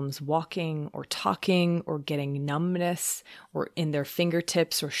problems walking or talking or getting numbness or in their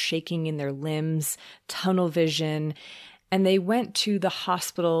fingertips or shaking in their limbs, tunnel vision, and they went to the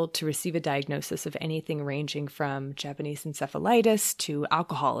hospital to receive a diagnosis of anything ranging from Japanese encephalitis to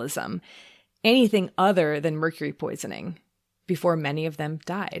alcoholism, anything other than mercury poisoning, before many of them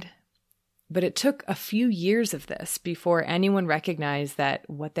died. But it took a few years of this before anyone recognized that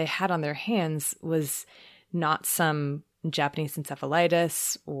what they had on their hands was not some Japanese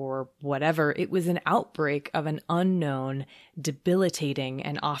encephalitis or whatever. It was an outbreak of an unknown, debilitating,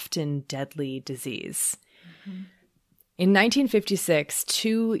 and often deadly disease. Mm-hmm. In 1956,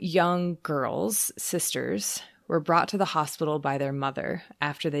 2 young girls, sisters, were brought to the hospital by their mother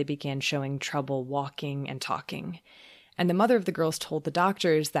after they began showing trouble walking and talking. And the mother of the girls told the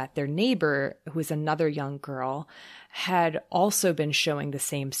doctors that their neighbor, who was another young girl, had also been showing the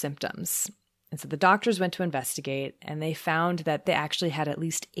same symptoms. And so the doctors went to investigate, and they found that they actually had at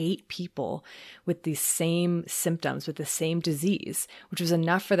least 8 people with these same symptoms, with the same disease, which was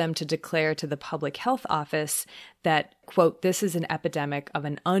enough for them to declare to the public health office that, quote, this is an epidemic of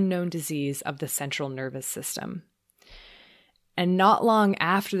an unknown disease of the central nervous system. And not long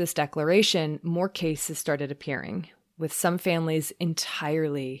after this declaration, more cases started appearing, with some families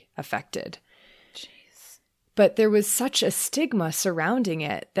entirely affected. But there was such a stigma surrounding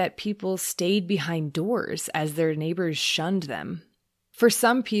it that people stayed behind doors as their neighbors shunned them. For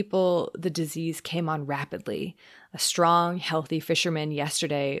some people, the disease came on rapidly. A strong, healthy fisherman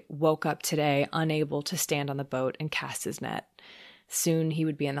yesterday woke up today unable to stand on the boat and cast his net. Soon he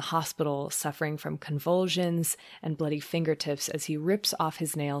would be in the hospital suffering from convulsions and bloody fingertips as he rips off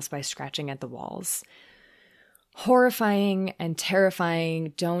his nails by scratching at the walls. Horrifying and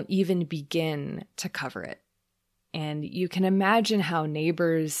terrifying don't even begin to cover it. And you can imagine how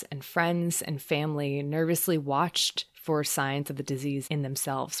neighbors and friends and family nervously watched for signs of the disease in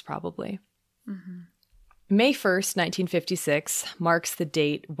themselves, probably. Mm-hmm. May 1st, 1956, marks the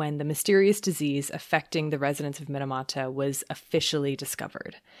date when the mysterious disease affecting the residents of Minamata was officially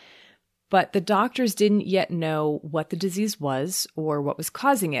discovered. But the doctors didn't yet know what the disease was or what was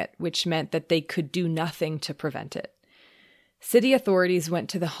causing it, which meant that they could do nothing to prevent it. City authorities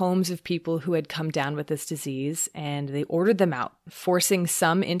went to the homes of people who had come down with this disease, and they ordered them out, forcing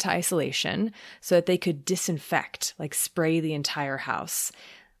some into isolation so that they could disinfect, like spray the entire house,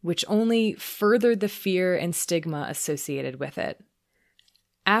 which only furthered the fear and stigma associated with it.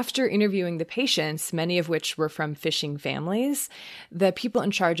 After interviewing the patients, many of which were from fishing families, the people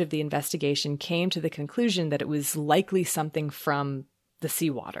in charge of the investigation came to the conclusion that it was likely something from the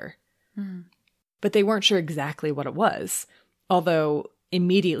seawater. Mm. But they weren't sure exactly what it was, although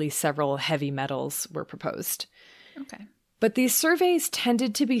immediately several heavy metals were proposed. Okay. But these surveys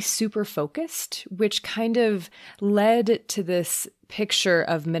tended to be super focused, which kind of led to this picture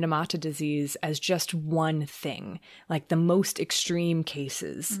of Minamata disease as just one thing, like the most extreme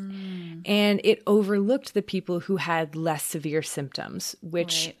cases. Mm. And it overlooked the people who had less severe symptoms,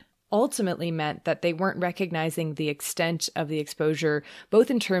 which ultimately meant that they weren't recognizing the extent of the exposure,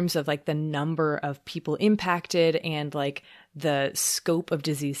 both in terms of like the number of people impacted and like the scope of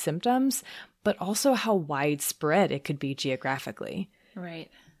disease symptoms, but also how widespread it could be geographically. Right.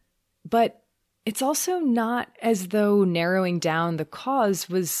 But it's also not as though narrowing down the cause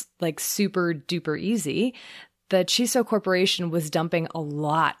was like super duper easy. The Chiso Corporation was dumping a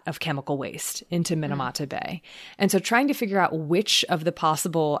lot of chemical waste into Minamata Bay. And so trying to figure out which of the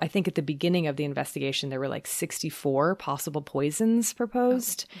possible, I think at the beginning of the investigation, there were like 64 possible poisons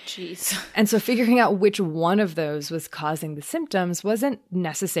proposed. Jeez. And so figuring out which one of those was causing the symptoms wasn't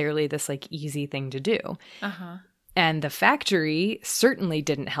necessarily this like easy thing to do. Uh-huh. And the factory certainly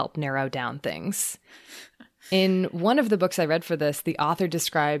didn't help narrow down things. In one of the books I read for this, the author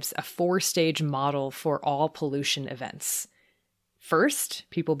describes a 4-stage model for all pollution events. First,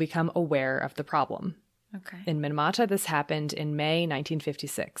 people become aware of the problem. Okay. In Minamata, this happened in May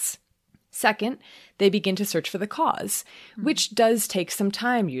 1956. Second, they begin to search for the cause, which does take some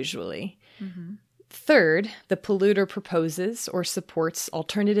time usually. Mm-hmm. Third, the polluter proposes or supports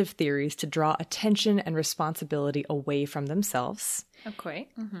alternative theories to draw attention and responsibility away from themselves. Okay.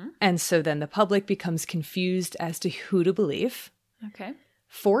 Mm-hmm. And so then the public becomes confused as to who to believe. Okay.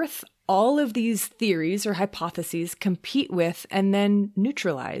 Fourth, all of these theories or hypotheses compete with and then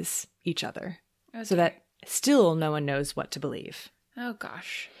neutralize each other. Okay. So that still no one knows what to believe. Oh,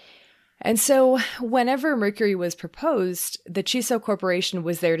 gosh. And so whenever Mercury was proposed, the Chiso Corporation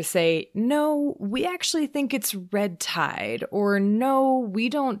was there to say, no, we actually think it's red tide, or no, we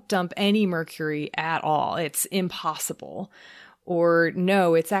don't dump any mercury at all. It's impossible. Or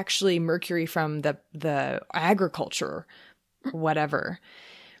no, it's actually mercury from the agriculture, whatever.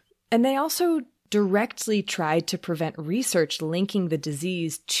 And they also directly tried to prevent research linking the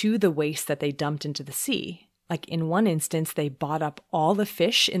disease to the waste that they dumped into the sea. Like in one instance, they bought up all the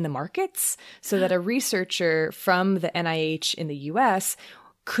fish in the markets so that a researcher from the NIH in the US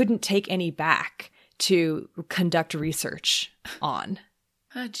couldn't take any back to conduct research on.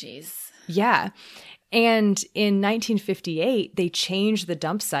 Oh, geez. Yeah. And in 1958, they changed the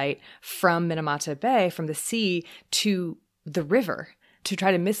dump site from Minamata Bay, from the sea, to the river to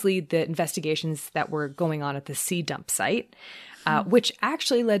try to mislead the investigations that were going on at the sea dump site, which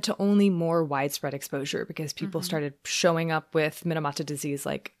actually led to only more widespread exposure because people started showing up with Minamata disease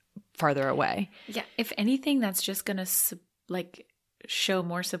like farther away. Yeah. If anything, that's just going to show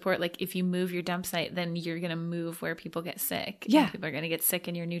more support. Like if you move your dump site, then you're going to move where people get sick. Yeah. And people are going to get sick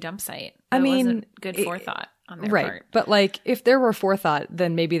in your new dump site. I mean, wasn't good forethought on their part. But like if there were forethought,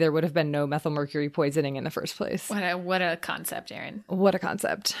 then maybe there would have been no methylmercury poisoning in the first place. What a concept, Erin. What a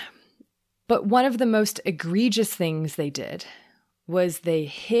concept. But one of the most egregious things they did was they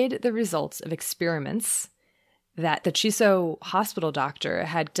hid the results of experiments that the Chiso hospital doctor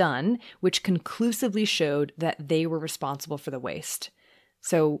had done, which conclusively showed that they were responsible for the waste.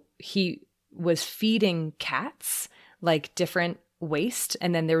 So he was feeding cats like different waste.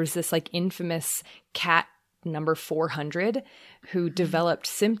 And then there was this like infamous cat number 400 who developed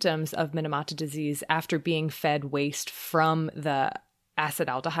symptoms of Minamata disease after being fed waste from the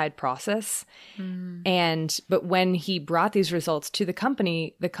acetaldehyde process. But when he brought these results to the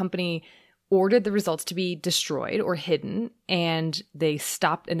company ordered the results to be destroyed or hidden, and they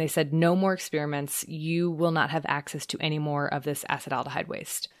stopped and they said, no more experiments. You will not have access to any more of this acetaldehyde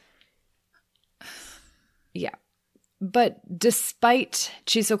waste. Yeah. But despite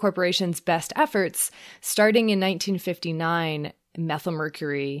Chiso Corporation's best efforts, starting in 1959,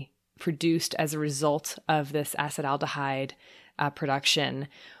 methylmercury produced as a result of this acetaldehyde production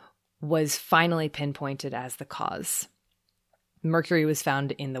was finally pinpointed as the cause. Mercury was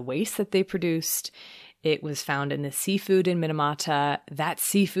found in the waste that they produced. It was found in the seafood in Minamata. That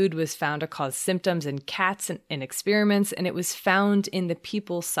seafood was found to cause symptoms in cats in experiments, and it was found in the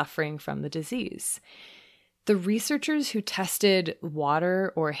people suffering from the disease. The researchers who tested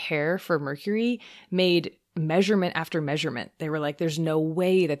water or hair for mercury made measurement after measurement. They were like, there's no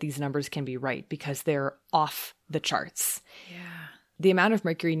way that these numbers can be right because they're off the charts. Yeah. The amount of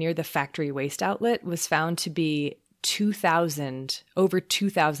mercury near the factory waste outlet was found to be over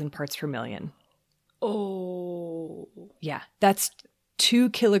 2,000 parts per million. Oh. Yeah, that's 2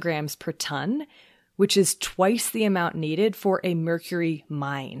 kilograms per ton, which is twice the amount needed for a mercury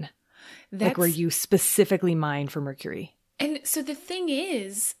mine. Like where you specifically mine for mercury. And so the thing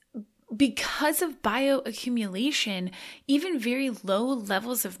is, because of bioaccumulation, even very low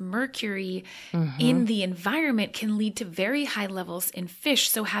levels of mercury in the environment can lead to very high levels in fish.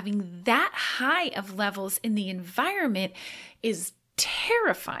 So having that high of levels in the environment is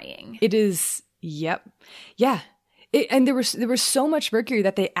terrifying. It is. Yep. Yeah. And there was so much mercury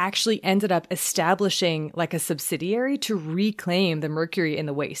that they actually ended up establishing like a subsidiary to reclaim the mercury in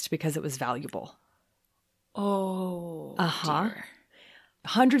the waste because it was valuable. Oh, dear.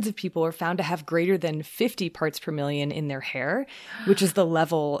 Hundreds of people are found to have greater than 50 parts per million in their hair, which is the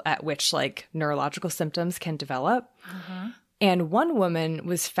level at which like neurological symptoms can develop. And one woman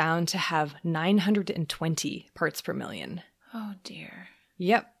was found to have 920 parts per million. Oh, dear.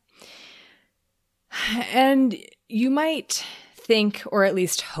 Yep. And you might think, or at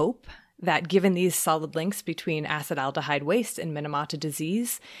least hope, that given these solid links between acetaldehyde waste and Minamata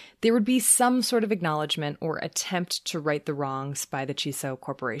disease, there would be some sort of acknowledgement or attempt to right the wrongs by the Chiso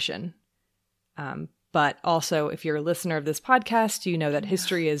Corporation. But also, if you're a listener of this podcast, you know that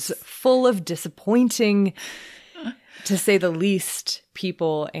history is full of disappointing, to say the least,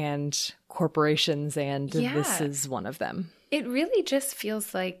 people and corporations, and this is one of them. It really just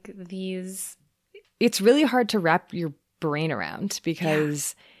feels like these... It's really hard to wrap your brain around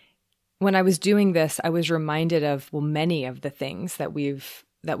because... When I was doing this, I was reminded of, many of the things that we've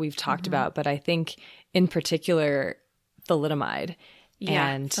talked about, but I think in particular, thalidomide.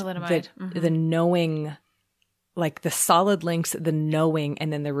 And thalidomide. The knowing, like the solid links, the knowing,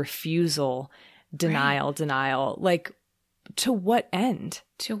 and then the refusal, denial. Like, to what end?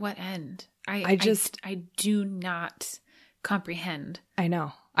 To what end? I do not comprehend. I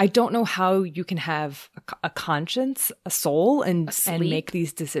know. I don't know how you can have a conscience, a soul, and make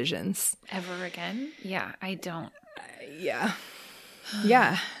these decisions. Ever again? Yeah, I don't. Yeah.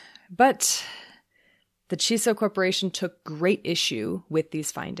 But the Chiso Corporation took great issue with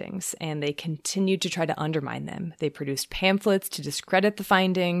these findings, and they continued to try to undermine them. They produced pamphlets to discredit the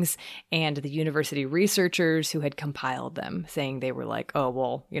findings, and the university researchers who had compiled them, saying they were like, oh,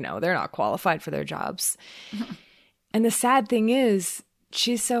 well, they're not qualified for their jobs. And the sad thing is,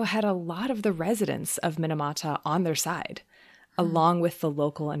 Chiso had a lot of the residents of Minamata on their side, along with the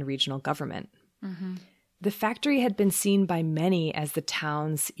local and regional government. the factory had been seen by many as the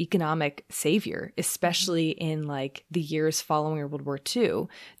town's economic savior, especially in like the years following World War II,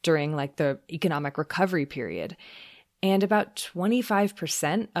 during like the economic recovery period. And about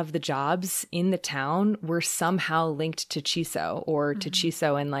 25% of the jobs in the town were somehow linked to Chiso or to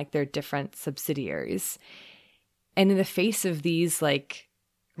Chiso and like their different subsidiaries. And in the face of these like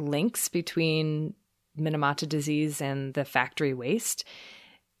links between Minamata disease and the factory waste,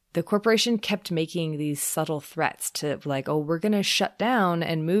 the corporation kept making these subtle threats to like, oh, we're going to shut down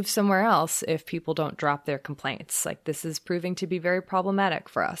and move somewhere else if people don't drop their complaints. Like, this is proving to be very problematic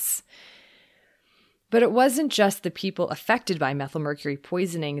for us. But it wasn't just the people affected by methylmercury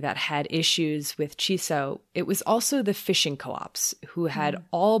poisoning that had issues with Chiso. It was also the fishing co-ops who had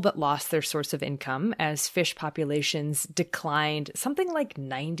all but lost their source of income as fish populations declined something like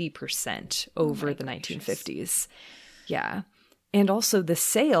 90% over the 1950s. Yeah. And also the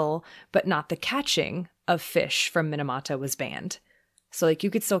sale, but not the catching of fish from Minamata was banned. So like you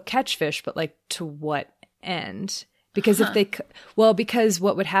could still catch fish, but like to what end? Because because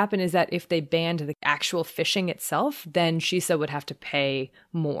what would happen is that if they banned the actual fishing itself, then Chiso would have to pay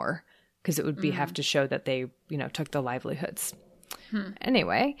more because it would have to show that they, took the livelihoods.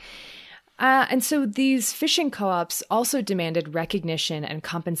 Anyway, and so these fishing co-ops also demanded recognition and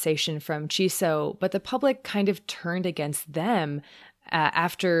compensation from Chiso, but the public kind of turned against them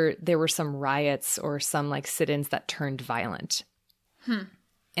after there were some riots or some like sit-ins that turned violent.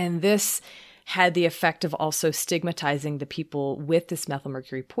 And this had the effect of also stigmatizing the people with this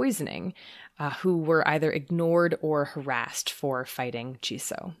methylmercury poisoning who were either ignored or harassed for fighting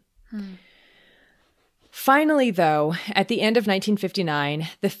Chiso. Finally, though, at the end of 1959,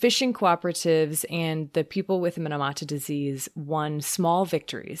 the fishing cooperatives and the people with Minamata disease won small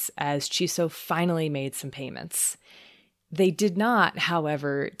victories as Chiso finally made some payments. They did not,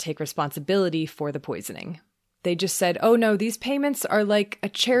 however, take responsibility for the poisoning. They just said, oh no, these payments are like a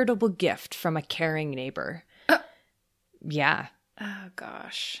charitable gift from a caring neighbor. Yeah. Oh,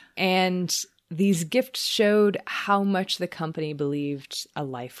 gosh. And these gifts showed how much the company believed a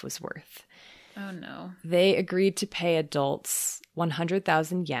life was worth. Oh, no. They agreed to pay adults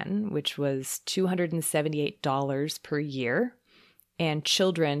 100,000 yen, which was $278 per year, and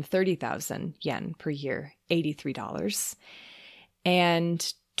children 30,000 yen per year, $83,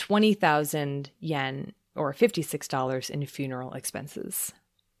 and 20,000 yen or $56 in funeral expenses.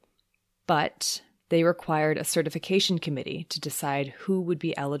 But they required a certification committee to decide who would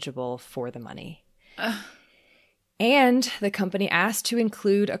be eligible for the money. And the company asked to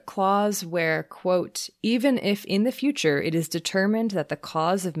include a clause where, quote, even if in the future it is determined that the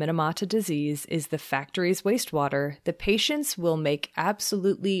cause of Minamata disease is the factory's wastewater, the patients will make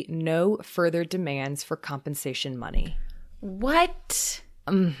absolutely no further demands for compensation money. What?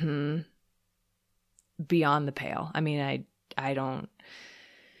 Beyond the pale. I mean, I don't.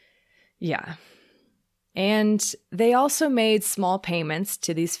 Yeah. And they also made small payments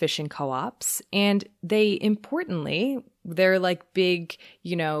to these fishing co-ops. And they, importantly, their like big,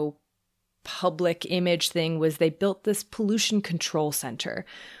 public image thing was they built this pollution control center,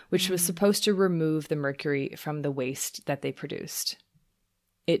 which was supposed to remove the mercury from the waste that they produced.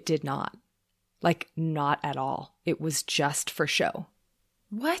 It did not. Like, not at all. It was just for show.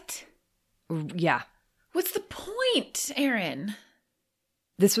 What? Yeah. What's the point, Aaron?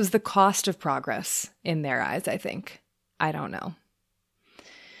 This was the cost of progress in their eyes, I think. I don't know.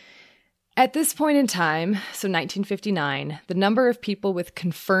 At this point in time, so 1959, the number of people with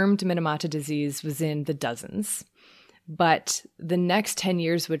confirmed Minamata disease was in the dozens. But the next 10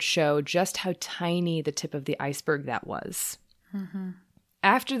 years would show just how tiny the tip of the iceberg that was.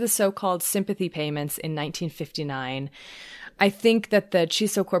 After the so-called sympathy payments in 1959, I think that the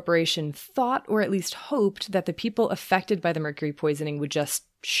Chiso Corporation thought, or at least hoped, that the people affected by the mercury poisoning would just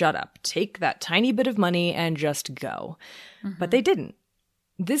shut up, take that tiny bit of money, and just go. But they didn't.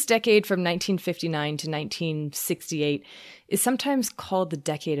 This decade from 1959 to 1968 is sometimes called the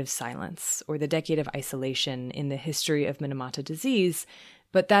Decade of Silence, or the Decade of Isolation in the history of Minamata disease,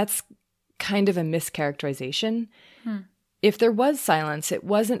 but that's kind of a mischaracterization. If there was silence, it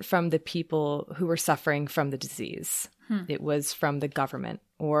wasn't from the people who were suffering from the disease. It was from the government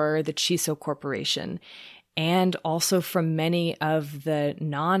or the Chiso Corporation, and also from many of the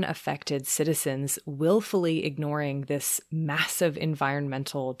non-affected citizens willfully ignoring this massive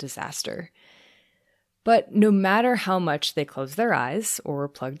environmental disaster. But no matter how much they closed their eyes or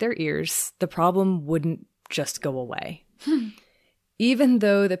plugged their ears, the problem wouldn't just go away. Even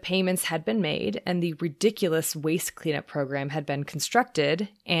though the payments had been made and the ridiculous waste cleanup program had been constructed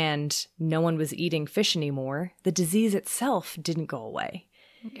and no one was eating fish anymore, the disease itself didn't go away.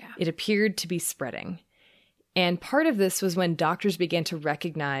 Yeah. It appeared to be spreading. And part of this was when doctors began to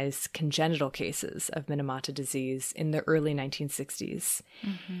recognize congenital cases of Minamata disease in the early 1960s.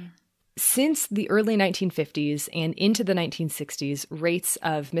 Mm-hmm. Since the early 1950s and into the 1960s, rates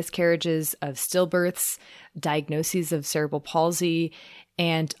of miscarriages, of stillbirths, diagnoses of cerebral palsy,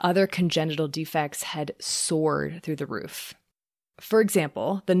 and other congenital defects had soared through the roof. For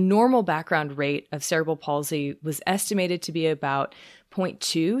example, the normal background rate of cerebral palsy was estimated to be about 0.2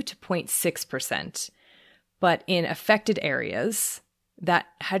 to 0.6%, but in affected areas, that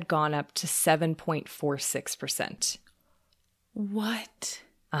had gone up to 7.46%. What?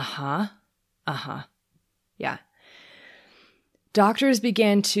 Yeah. Doctors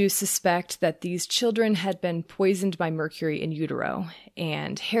began to suspect that these children had been poisoned by mercury in utero,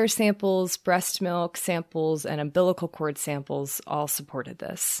 and hair samples, breast milk samples, and umbilical cord samples all supported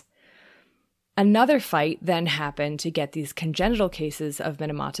this. Another fight then happened to get these congenital cases of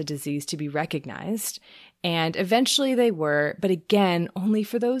Minamata disease to be recognized, and eventually they were, but again, only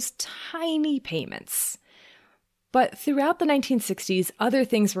for those tiny payments. But throughout the 1960s, other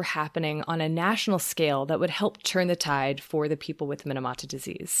things were happening on a national scale that would help turn the tide for the people with Minamata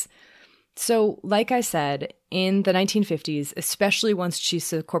disease. So, like I said, in the 1950s, especially once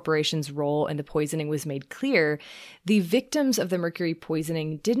Chiso Corporation's role in the poisoning was made clear, the victims of the mercury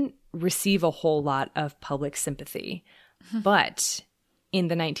poisoning didn't receive a whole lot of public sympathy. But in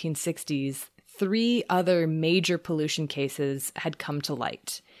the 1960s, 3 other major pollution cases had come to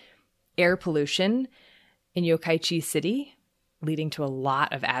light. Air pollution in Yokkaichi City, leading to a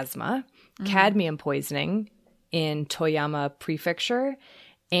lot of asthma, cadmium poisoning in Toyama Prefecture,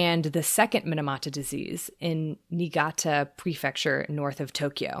 and the second Minamata disease in Niigata Prefecture north of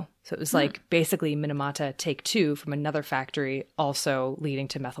Tokyo. So it was like basically Minamata take 2 from another factory, also leading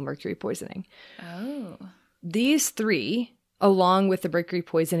to methylmercury poisoning. Oh. These 3, along with the mercury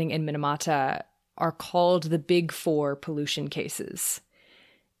poisoning in Minamata, are called the Big 4 pollution cases.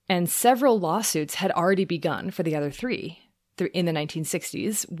 And several lawsuits had already begun for the other 3 in the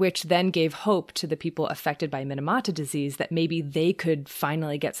 1960s, which then gave hope to the people affected by Minamata disease that maybe they could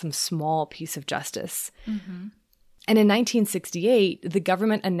finally get some small piece of justice. Mm-hmm. And in 1968, the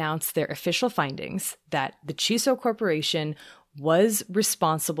government announced their official findings that the Chiso Corporation was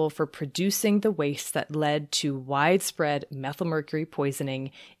responsible for producing the waste that led to widespread methylmercury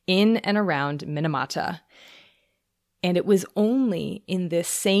poisoning in and around Minamata. And it was only in this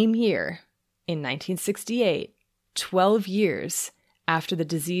same year, in 1968, 12 years after the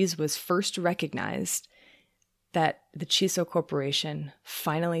disease was first recognized, that the Chiso Corporation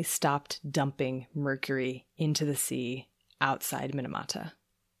finally stopped dumping mercury into the sea outside Minamata.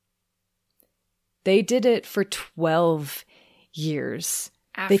 They did it for 12 years.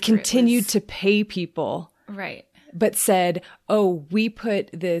 They continued to pay people. Right. But said, oh, we put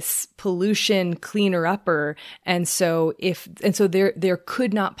this pollution cleaner upper, and so there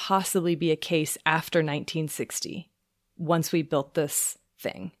could not possibly be a case after 1960 once we built this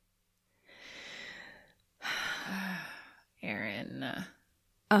thing. Erin.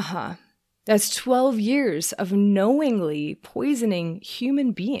 That's 12 years of knowingly poisoning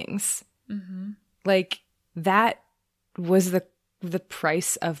human beings. Mm-hmm. Like, that was the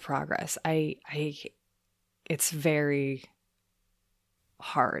price of progress. It's very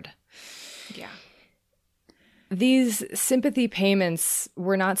hard. Yeah. These sympathy payments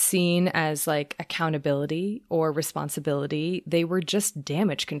were not seen as like accountability or responsibility. They were just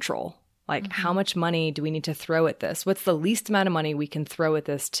damage control. Like, how much money do we need to throw at this? What's the least amount of money we can throw at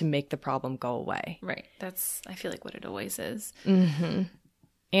this to make the problem go away? Right. That's, I feel like, what it always is. Mm-hmm.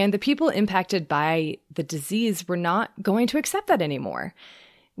 And the people impacted by the disease were not going to accept that anymore.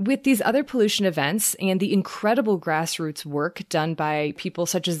 With these other pollution events and the incredible grassroots work done by people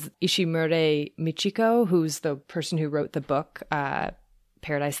such as Ishimure Michiko, who's the person who wrote the book,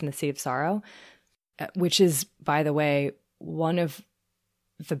 Paradise in the Sea of Sorrow, which is, by the way, one of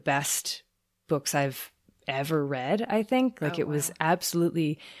the best books I've ever read, I think. Like, it was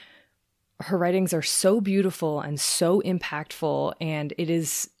absolutely... Her writings are so beautiful and so impactful, and it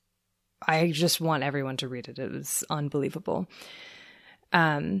is... I just want everyone to read it. It was unbelievable.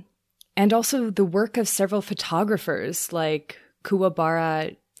 And also the work of several photographers like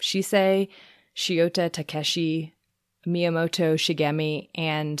Kuwabara Shisei, Shiota Takeshi, Miyamoto Shigemi,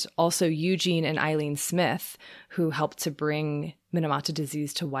 and also Eugene and Eileen Smith, who helped to bring Minamata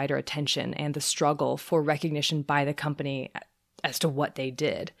disease to wider attention and the struggle for recognition by the company as to what they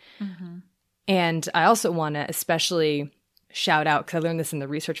did. Mm-hmm. And I also want to especially shout out, because I learned this in the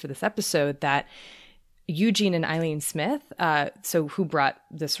research for this episode, that Eugene and Eileen Smith, who brought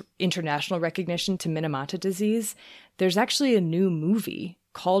this international recognition to Minamata disease, there's actually a new movie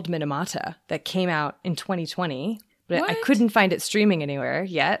called Minamata that came out in 2020. But I What? couldn't find it streaming anywhere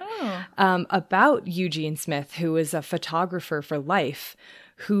yet. About Eugene Smith, who was a photographer for life,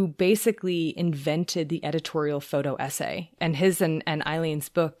 who basically invented the editorial photo essay. And his and Eileen's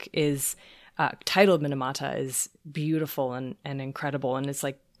book is titled Minamata, is beautiful and incredible, and it's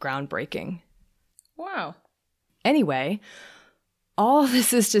like groundbreaking. Wow. Anyway, all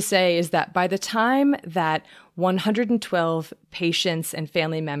this is to say is that by the time that 112 patients and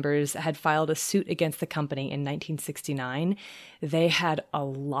family members had filed a suit against the company in 1969, they had a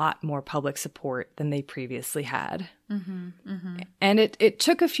lot more public support than they previously had. And it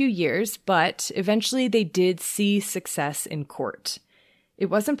took a few years, but eventually they did see success in court. It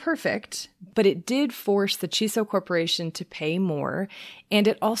wasn't perfect, but it did force the Chiso Corporation to pay more, and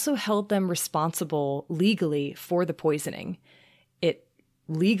it also held them responsible legally for the poisoning. It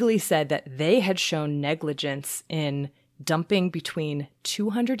legally said that they had shown negligence in dumping between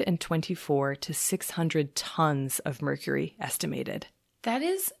 224 to 600 tons of mercury estimated. That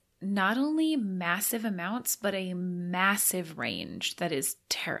is not only massive amounts, but a massive range that is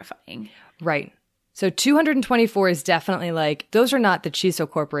terrifying. Right. So 224 is definitely like, those are not the Chiso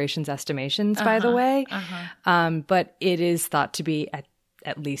Corporation's estimations, by the way, but it is thought to be at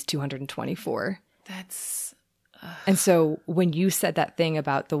least 224. That's... And so when you said that thing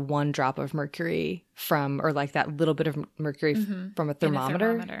about the one drop of mercury from, or like that little bit of mercury from a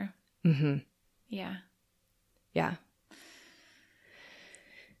thermometer. Yeah. Yeah.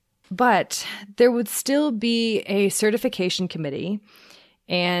 But there would still be a certification committee,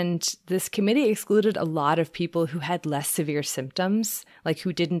 and this committee excluded a lot of people who had less severe symptoms, like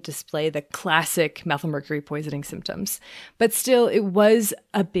who didn't display the classic methylmercury poisoning symptoms. But still, it was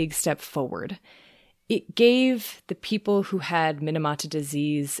a big step forward. It gave the people who had Minamata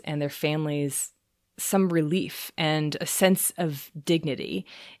disease and their families some relief and a sense of dignity.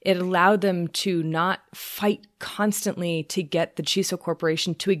 It allowed them to not fight constantly to get the Chiso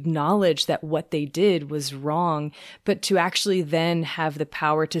Corporation to acknowledge that what they did was wrong, but to actually then have the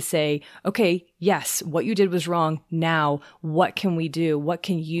power to say, okay, yes, what you did was wrong. Now, what can we do? What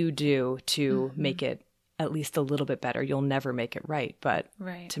can you do to make it at least a little bit better? You'll never make it right, but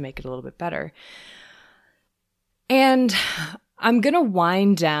to make it a little bit better. And I'm going to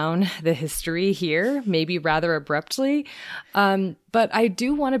wind down the history here, maybe rather abruptly, but I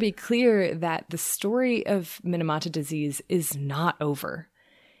do want to be clear that the story of Minamata disease is not over.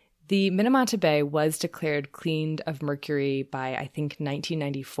 The Minamata Bay was declared cleaned of mercury by, I think,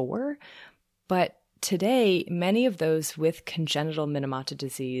 1994, but today, many of those with congenital Minamata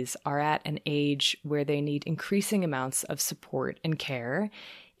disease are at an age where they need increasing amounts of support and care,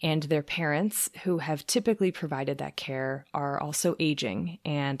 and their parents, who have typically provided that care, are also aging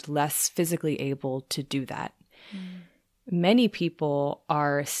and less physically able to do that. Many people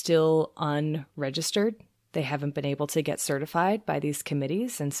are still unregistered. They haven't been able to get certified by these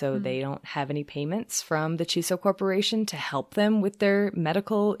committees, and so they don't have any payments from the Chiso Corporation to help them with their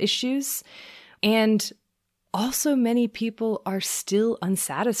medical issues. And also, many people are still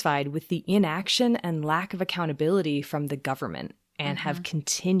unsatisfied with the inaction and lack of accountability from the government, and have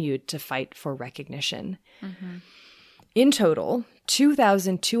continued to fight for recognition. In total,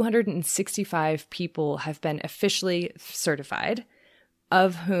 2,265 people have been officially certified,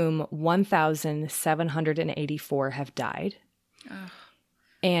 of whom 1,784 have died.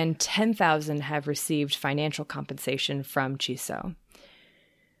 And 10,000 have received financial compensation from Chiso.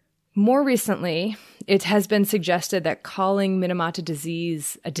 More recently, it has been suggested that calling Minamata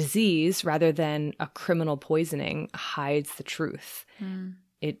disease a disease rather than a criminal poisoning hides the truth.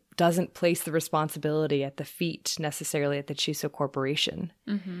 It doesn't place the responsibility at the feet necessarily at the Chiso Corporation.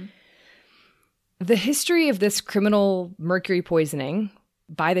 The history of this criminal mercury poisoning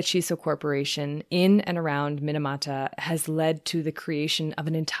by the Chiso Corporation in and around Minamata has led to the creation of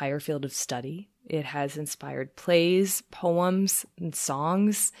an entire field of study. It has inspired plays, poems, and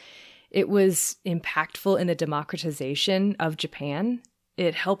songs. It was impactful in the democratization of Japan.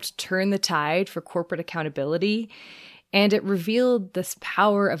 It helped turn the tide for corporate accountability, and it revealed this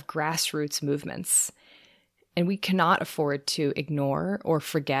power of grassroots movements. And we cannot afford to ignore or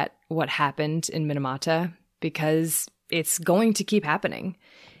forget what happened in Minamata because it's going to keep happening.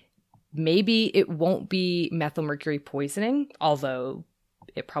 Maybe it won't be methylmercury poisoning, although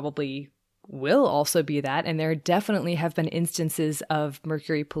it probably will also be that. And there definitely have been instances of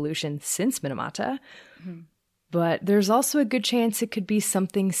mercury pollution since Minamata. But there's also a good chance it could be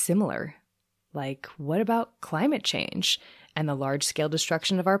something similar. Like, what about climate change and the large-scale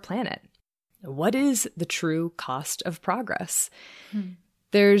destruction of our planet? What is the true cost of progress?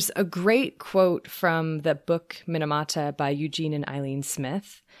 There's a great quote from the book Minamata by Eugene and Eileen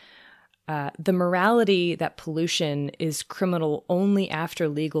Smith. The morality that pollution is criminal only after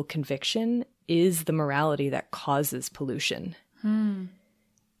legal conviction is the morality that causes pollution.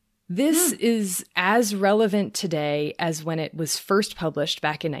 This is as relevant today as when it was first published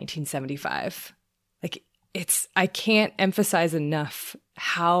back in 1975. Like, I can't emphasize enough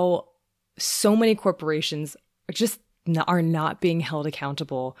how so many corporations are not being held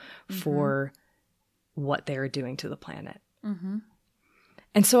accountable for what they're doing to the planet.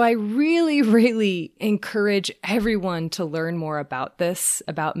 And so I really, really encourage everyone to learn more about this,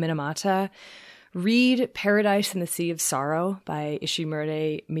 about Minamata. Read Paradise in the Sea of Sorrow by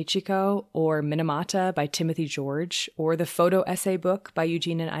Ishimura Michiko, or Minamata by Timothy George, or the photo essay book by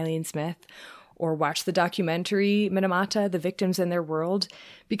Eugene and Eileen Smith, or watch the documentary Minamata, The Victims and Their World,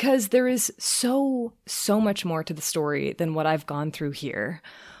 because there is so much more to the story than what I've gone through here.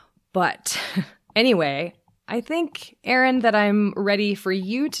 But anyway, I think, Erin, that I'm ready for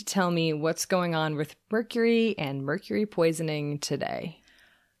you to tell me what's going on with mercury and mercury poisoning today.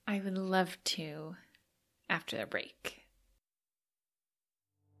 I would love to after the break.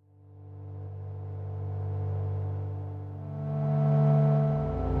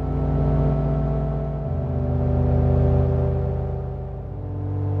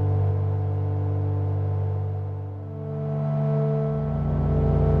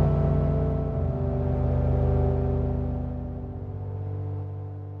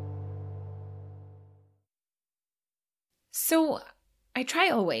 So I try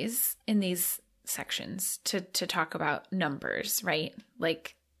always in these sections to talk about numbers, right?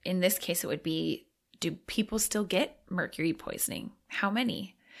 Like in this case, it would be, do people still get mercury poisoning? How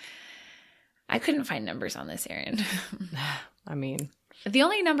many? I couldn't find numbers on this, Erin. I mean, the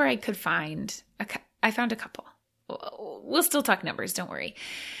only number I could find, I found a couple. We'll still talk numbers, don't worry.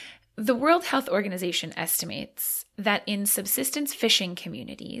 The World Health Organization estimates that in subsistence fishing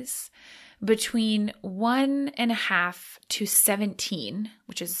communities, between 1.5 to 17,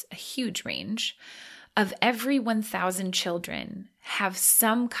 which is a huge range, of every 1,000 children have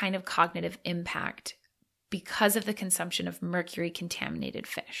some kind of cognitive impact because of the consumption of mercury-contaminated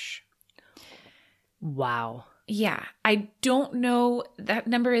fish. Wow. Yeah. I don't know. That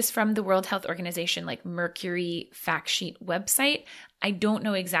number is from the World Health Organization, like Mercury fact sheet website. I don't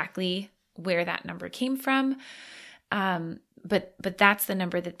know exactly where that number came from. But that's the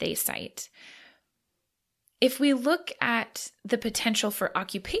number that they cite. If we look at the potential for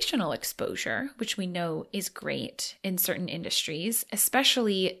occupational exposure, which we know is great in certain industries,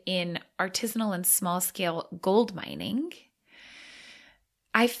 especially in artisanal and small-scale gold mining,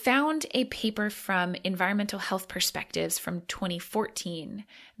 I found a paper from Environmental Health Perspectives from 2014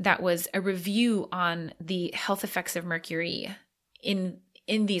 that was a review on the health effects of mercury in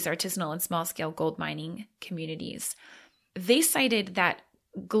these artisanal and small-scale gold mining communities. They cited that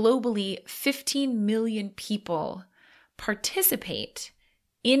globally 15 million people participate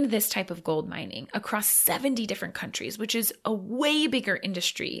in this type of gold mining across 70 different countries, which is a way bigger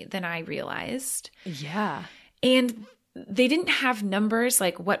industry than I realized. Yeah. And they didn't have numbers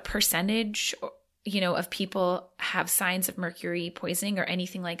like what percentage, of people have signs of mercury poisoning or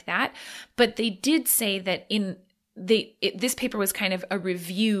anything like that. But they did say that this paper was kind of a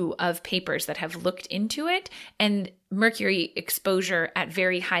review of papers that have looked into it, and mercury exposure at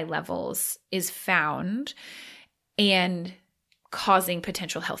very high levels is found and causing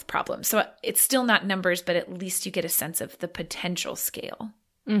potential health problems. So it's still not numbers, but at least you get a sense of the potential scale.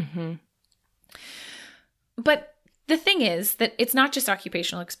 Mm-hmm. But the thing is that it's not just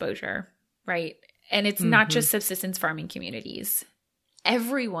occupational exposure, right? And it's not just subsistence farming communities.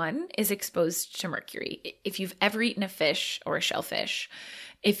 Everyone is exposed to mercury. If you've ever eaten a fish or a shellfish,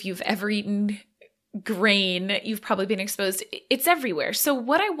 if you've ever eaten grain, you've probably been exposed. It's everywhere. So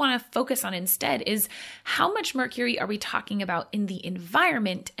what I want to focus on instead is how much mercury are we talking about in the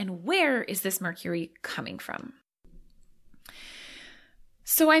environment, and where is this mercury coming from?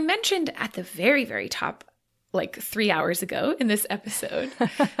 So I mentioned at the very, very top, like 3 hours ago in this episode,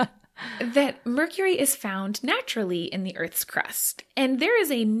 that mercury is found naturally in the Earth's crust. And there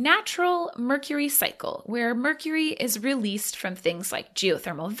is a natural mercury cycle where mercury is released from things like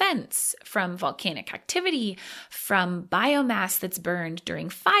geothermal vents, from volcanic activity, from biomass that's burned during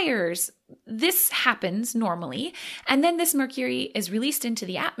fires. This happens normally. And then this mercury is released into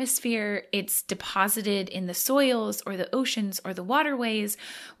the atmosphere. It's deposited in the soils or the oceans or the waterways,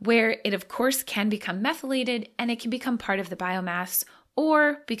 where it, of course, can become methylated, and it can become part of the biomass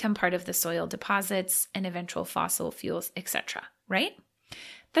or become part of the soil deposits and eventual fossil fuels, etc., right?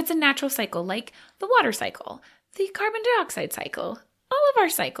 That's a natural cycle, like the water cycle, the carbon dioxide cycle, all of our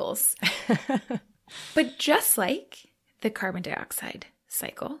cycles. But just like the carbon dioxide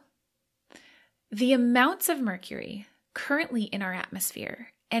cycle, the amounts of mercury currently in our atmosphere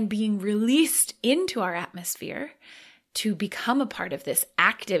and being released into our atmosphere to become a part of this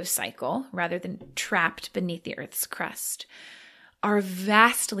active cycle rather than trapped beneath the Earth's crust are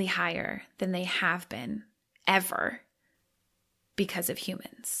vastly higher than they have been ever because of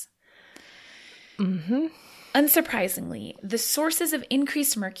humans. Mm-hmm. Unsurprisingly, the sources of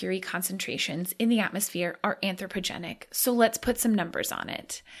increased mercury concentrations in the atmosphere are anthropogenic, so let's put some numbers on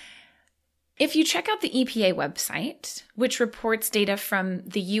it. If you check out the EPA website, which reports data from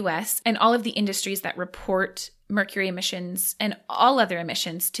the US and all of the industries that report mercury emissions and all other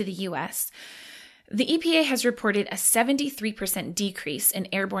emissions to the US, the EPA has reported a 73% decrease in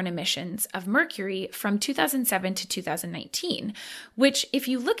airborne emissions of mercury from 2007 to 2019, which if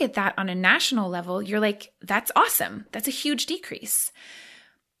you look at that on a national level, you're like, that's awesome. That's a huge decrease.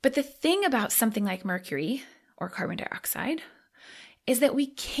 But the thing about something like mercury or carbon dioxide is that we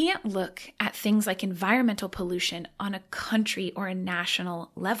can't look at things like environmental pollution on a country or a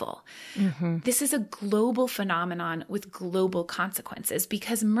national level. Mm-hmm. This is a global phenomenon with global consequences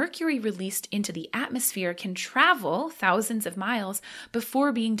because mercury released into the atmosphere can travel thousands of miles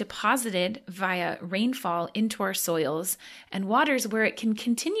before being deposited via rainfall into our soils and waters, where it can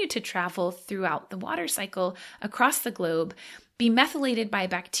continue to travel throughout the water cycle across the globe, be methylated by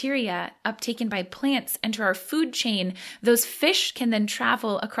bacteria, uptaken by plants, enter our food chain. Those fish can then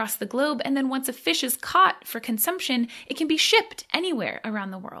travel across the globe, and then once a fish is caught for consumption, it can be shipped anywhere around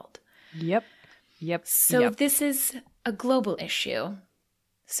the world. Yep. So this is a global issue.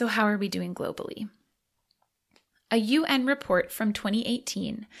 So how are we doing globally? A UN report from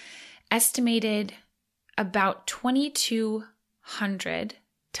 2018 estimated about 2,200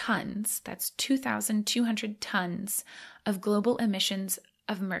 tons, that's 2,200 tons of global emissions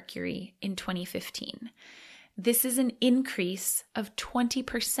of mercury in 2015. This is an increase of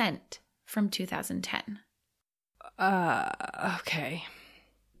 20% from 2010. Okay.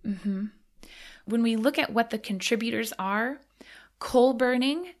 Mm-hmm. When we look at what the contributors are, coal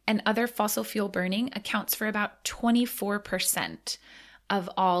burning and other fossil fuel burning accounts for about 24% of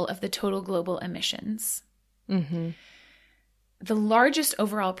all of the total global emissions. Mm-hmm. The largest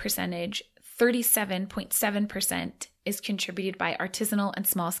overall percentage, 37.7%, is contributed by artisanal and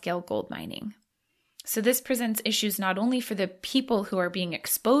small-scale gold mining. So this presents issues not only for the people who are being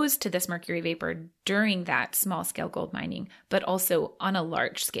exposed to this mercury vapor during that small-scale gold mining, but also on a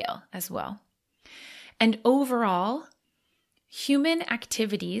large scale as well. And overall, human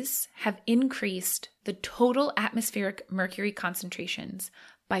activities have increased the total atmospheric mercury concentrations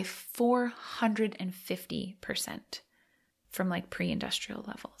by 450%. From like pre-industrial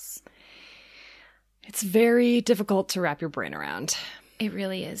levels. It's very difficult to wrap your brain around. It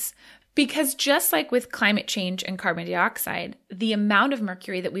really is. Because just like with climate change and carbon dioxide, the amount of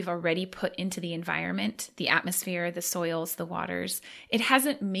mercury that we've already put into the environment, the atmosphere, the soils, the waters, it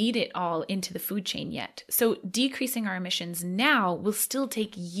hasn't made it all into the food chain yet. So decreasing our emissions now will still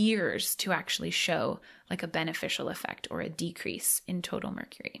take years to actually show like a beneficial effect or a decrease in total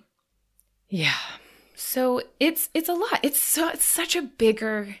mercury. Yeah. So it's a lot. It's such a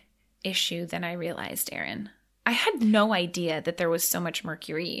bigger issue than I realized, Erin. I had no idea that there was so much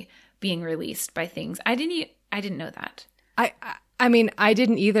mercury being released by things. I didn't know that. I mean, I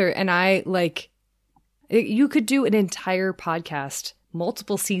didn't either. And you could do an entire podcast,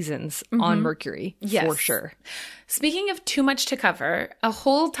 multiple seasons on mercury, for sure. Speaking of too much to cover, a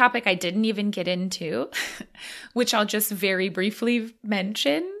whole topic I didn't even get into, which I'll just very briefly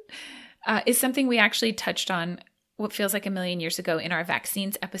mention, is something we actually touched on what feels like a million years ago in our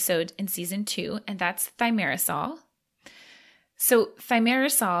vaccines episode in season 2, and that's thimerosal. So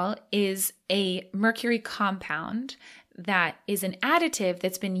thimerosal is a mercury compound that is an additive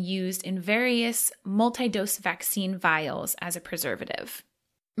that's been used in various multi-dose vaccine vials as a preservative.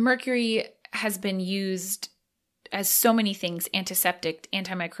 Mercury has been used as so many things, antiseptic,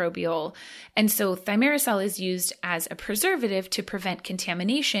 antimicrobial. And so thimerosal is used as a preservative to prevent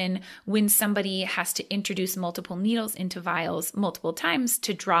contamination when somebody has to introduce multiple needles into vials multiple times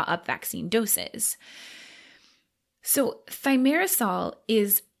to draw up vaccine doses. So thimerosal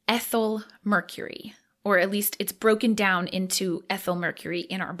is ethyl mercury, or at least it's broken down into ethyl mercury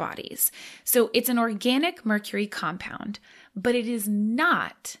in our bodies. So it's an organic mercury compound, but it is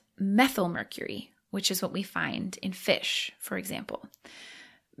not methyl mercury, which is what we find in fish, for example.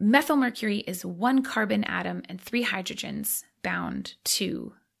 Methyl mercury is 1 carbon atom and 3 hydrogens bound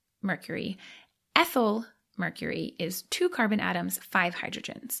to mercury. Ethyl mercury is 2 carbon atoms, 5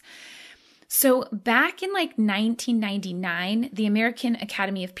 hydrogens. So back in like 1999, the American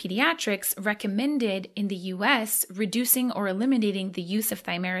Academy of Pediatrics recommended in the US reducing or eliminating the use of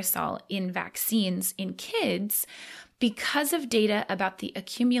thimerosal in vaccines in kids because of data about the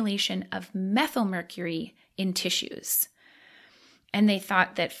accumulation of methylmercury in tissues. And they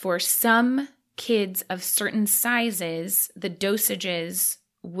thought that for some kids of certain sizes, the dosages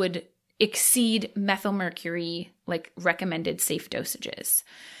would exceed methylmercury, like recommended safe dosages.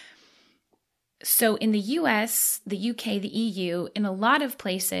 So in the US, the UK, the EU, in a lot of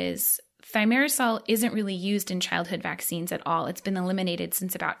places, thimerosal isn't really used in childhood vaccines at all. It's been eliminated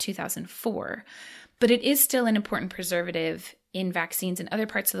since about 2004. But it is still an important preservative in vaccines in other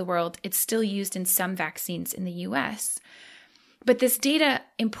parts of the world. It's still used in some vaccines in the US. But this data,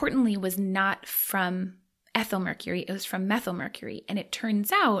 importantly, was not from ethylmercury. It was from methylmercury. And it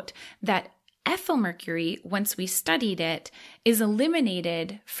turns out that ethylmercury, once we studied it, is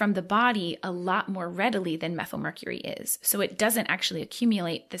eliminated from the body a lot more readily than methylmercury is. So it doesn't actually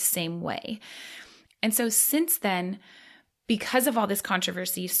accumulate the same way. And so since then, because of all this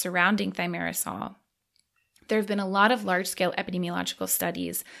controversy surrounding thimerosal, there have been a lot of large-scale epidemiological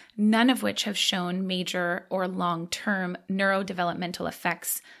studies, none of which have shown major or long-term neurodevelopmental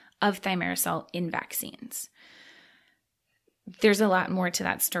effects of thimerosal in vaccines. There's a lot more to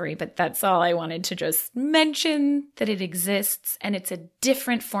that story, but that's all I wanted to just mention, that it exists and it's a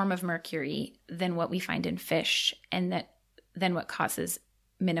different form of mercury than what we find in fish and than what causes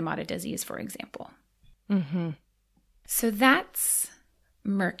Minamata disease, for example. Mm-hmm. So that's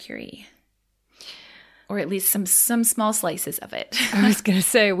mercury, or at least some small slices of it. I was going to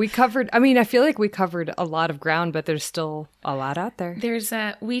say, I feel like we covered a lot of ground, but there's still a lot out there.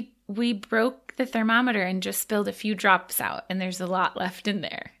 We broke the thermometer and just spilled a few drops out, and there's a lot left in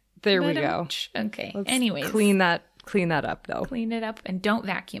there. There we go. Okay. Let's anyways. Clean that up, though. Clean it up and don't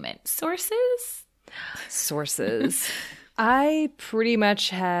vacuum it. Sources? I pretty much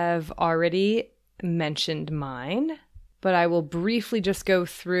have already mentioned mine, but I will briefly just go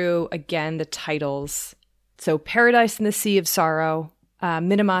through again the titles. So Paradise in the Sea of Sorrow,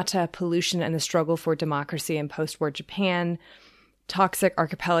 Minamata, Pollution and the Struggle for Democracy in Post-War Japan, Toxic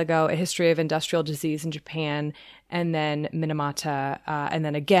Archipelago, A History of Industrial Disease in Japan, and then Minamata, and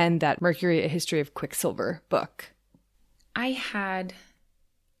then again that Mercury, A History of Quicksilver book. I had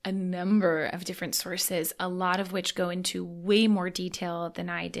a number of different sources, a lot of which go into way more detail than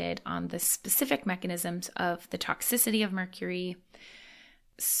I did on the specific mechanisms of the toxicity of mercury.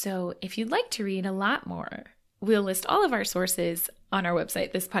 So if you'd like to read a lot more, we'll list all of our sources on our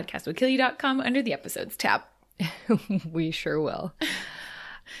website, thispodcastwillkillyou.com, under the episodes tab. We sure will.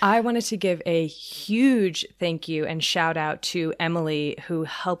 I wanted to give a huge thank you and shout out to Emily, who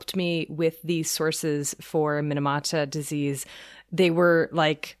helped me with these sources for Minamata disease. They were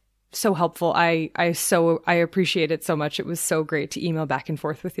so helpful. I appreciate it so much. It was so great to email back and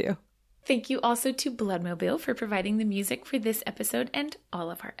forth with you. Thank you also to Bloodmobile for providing the music for this episode and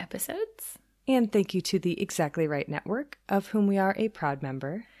all of our episodes. And thank you to the Exactly Right Network, of whom we are a proud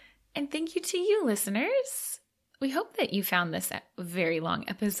member. And thank you to you, listeners. We hope that you found this very long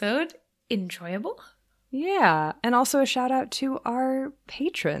episode enjoyable. Yeah. And also a shout out to our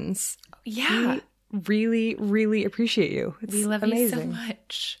patrons. Yeah. We really, really appreciate you. We love amazing. you so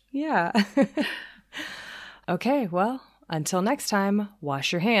much. Yeah. Okay. Well, until next time,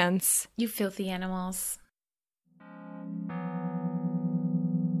 wash your hands. You filthy animals.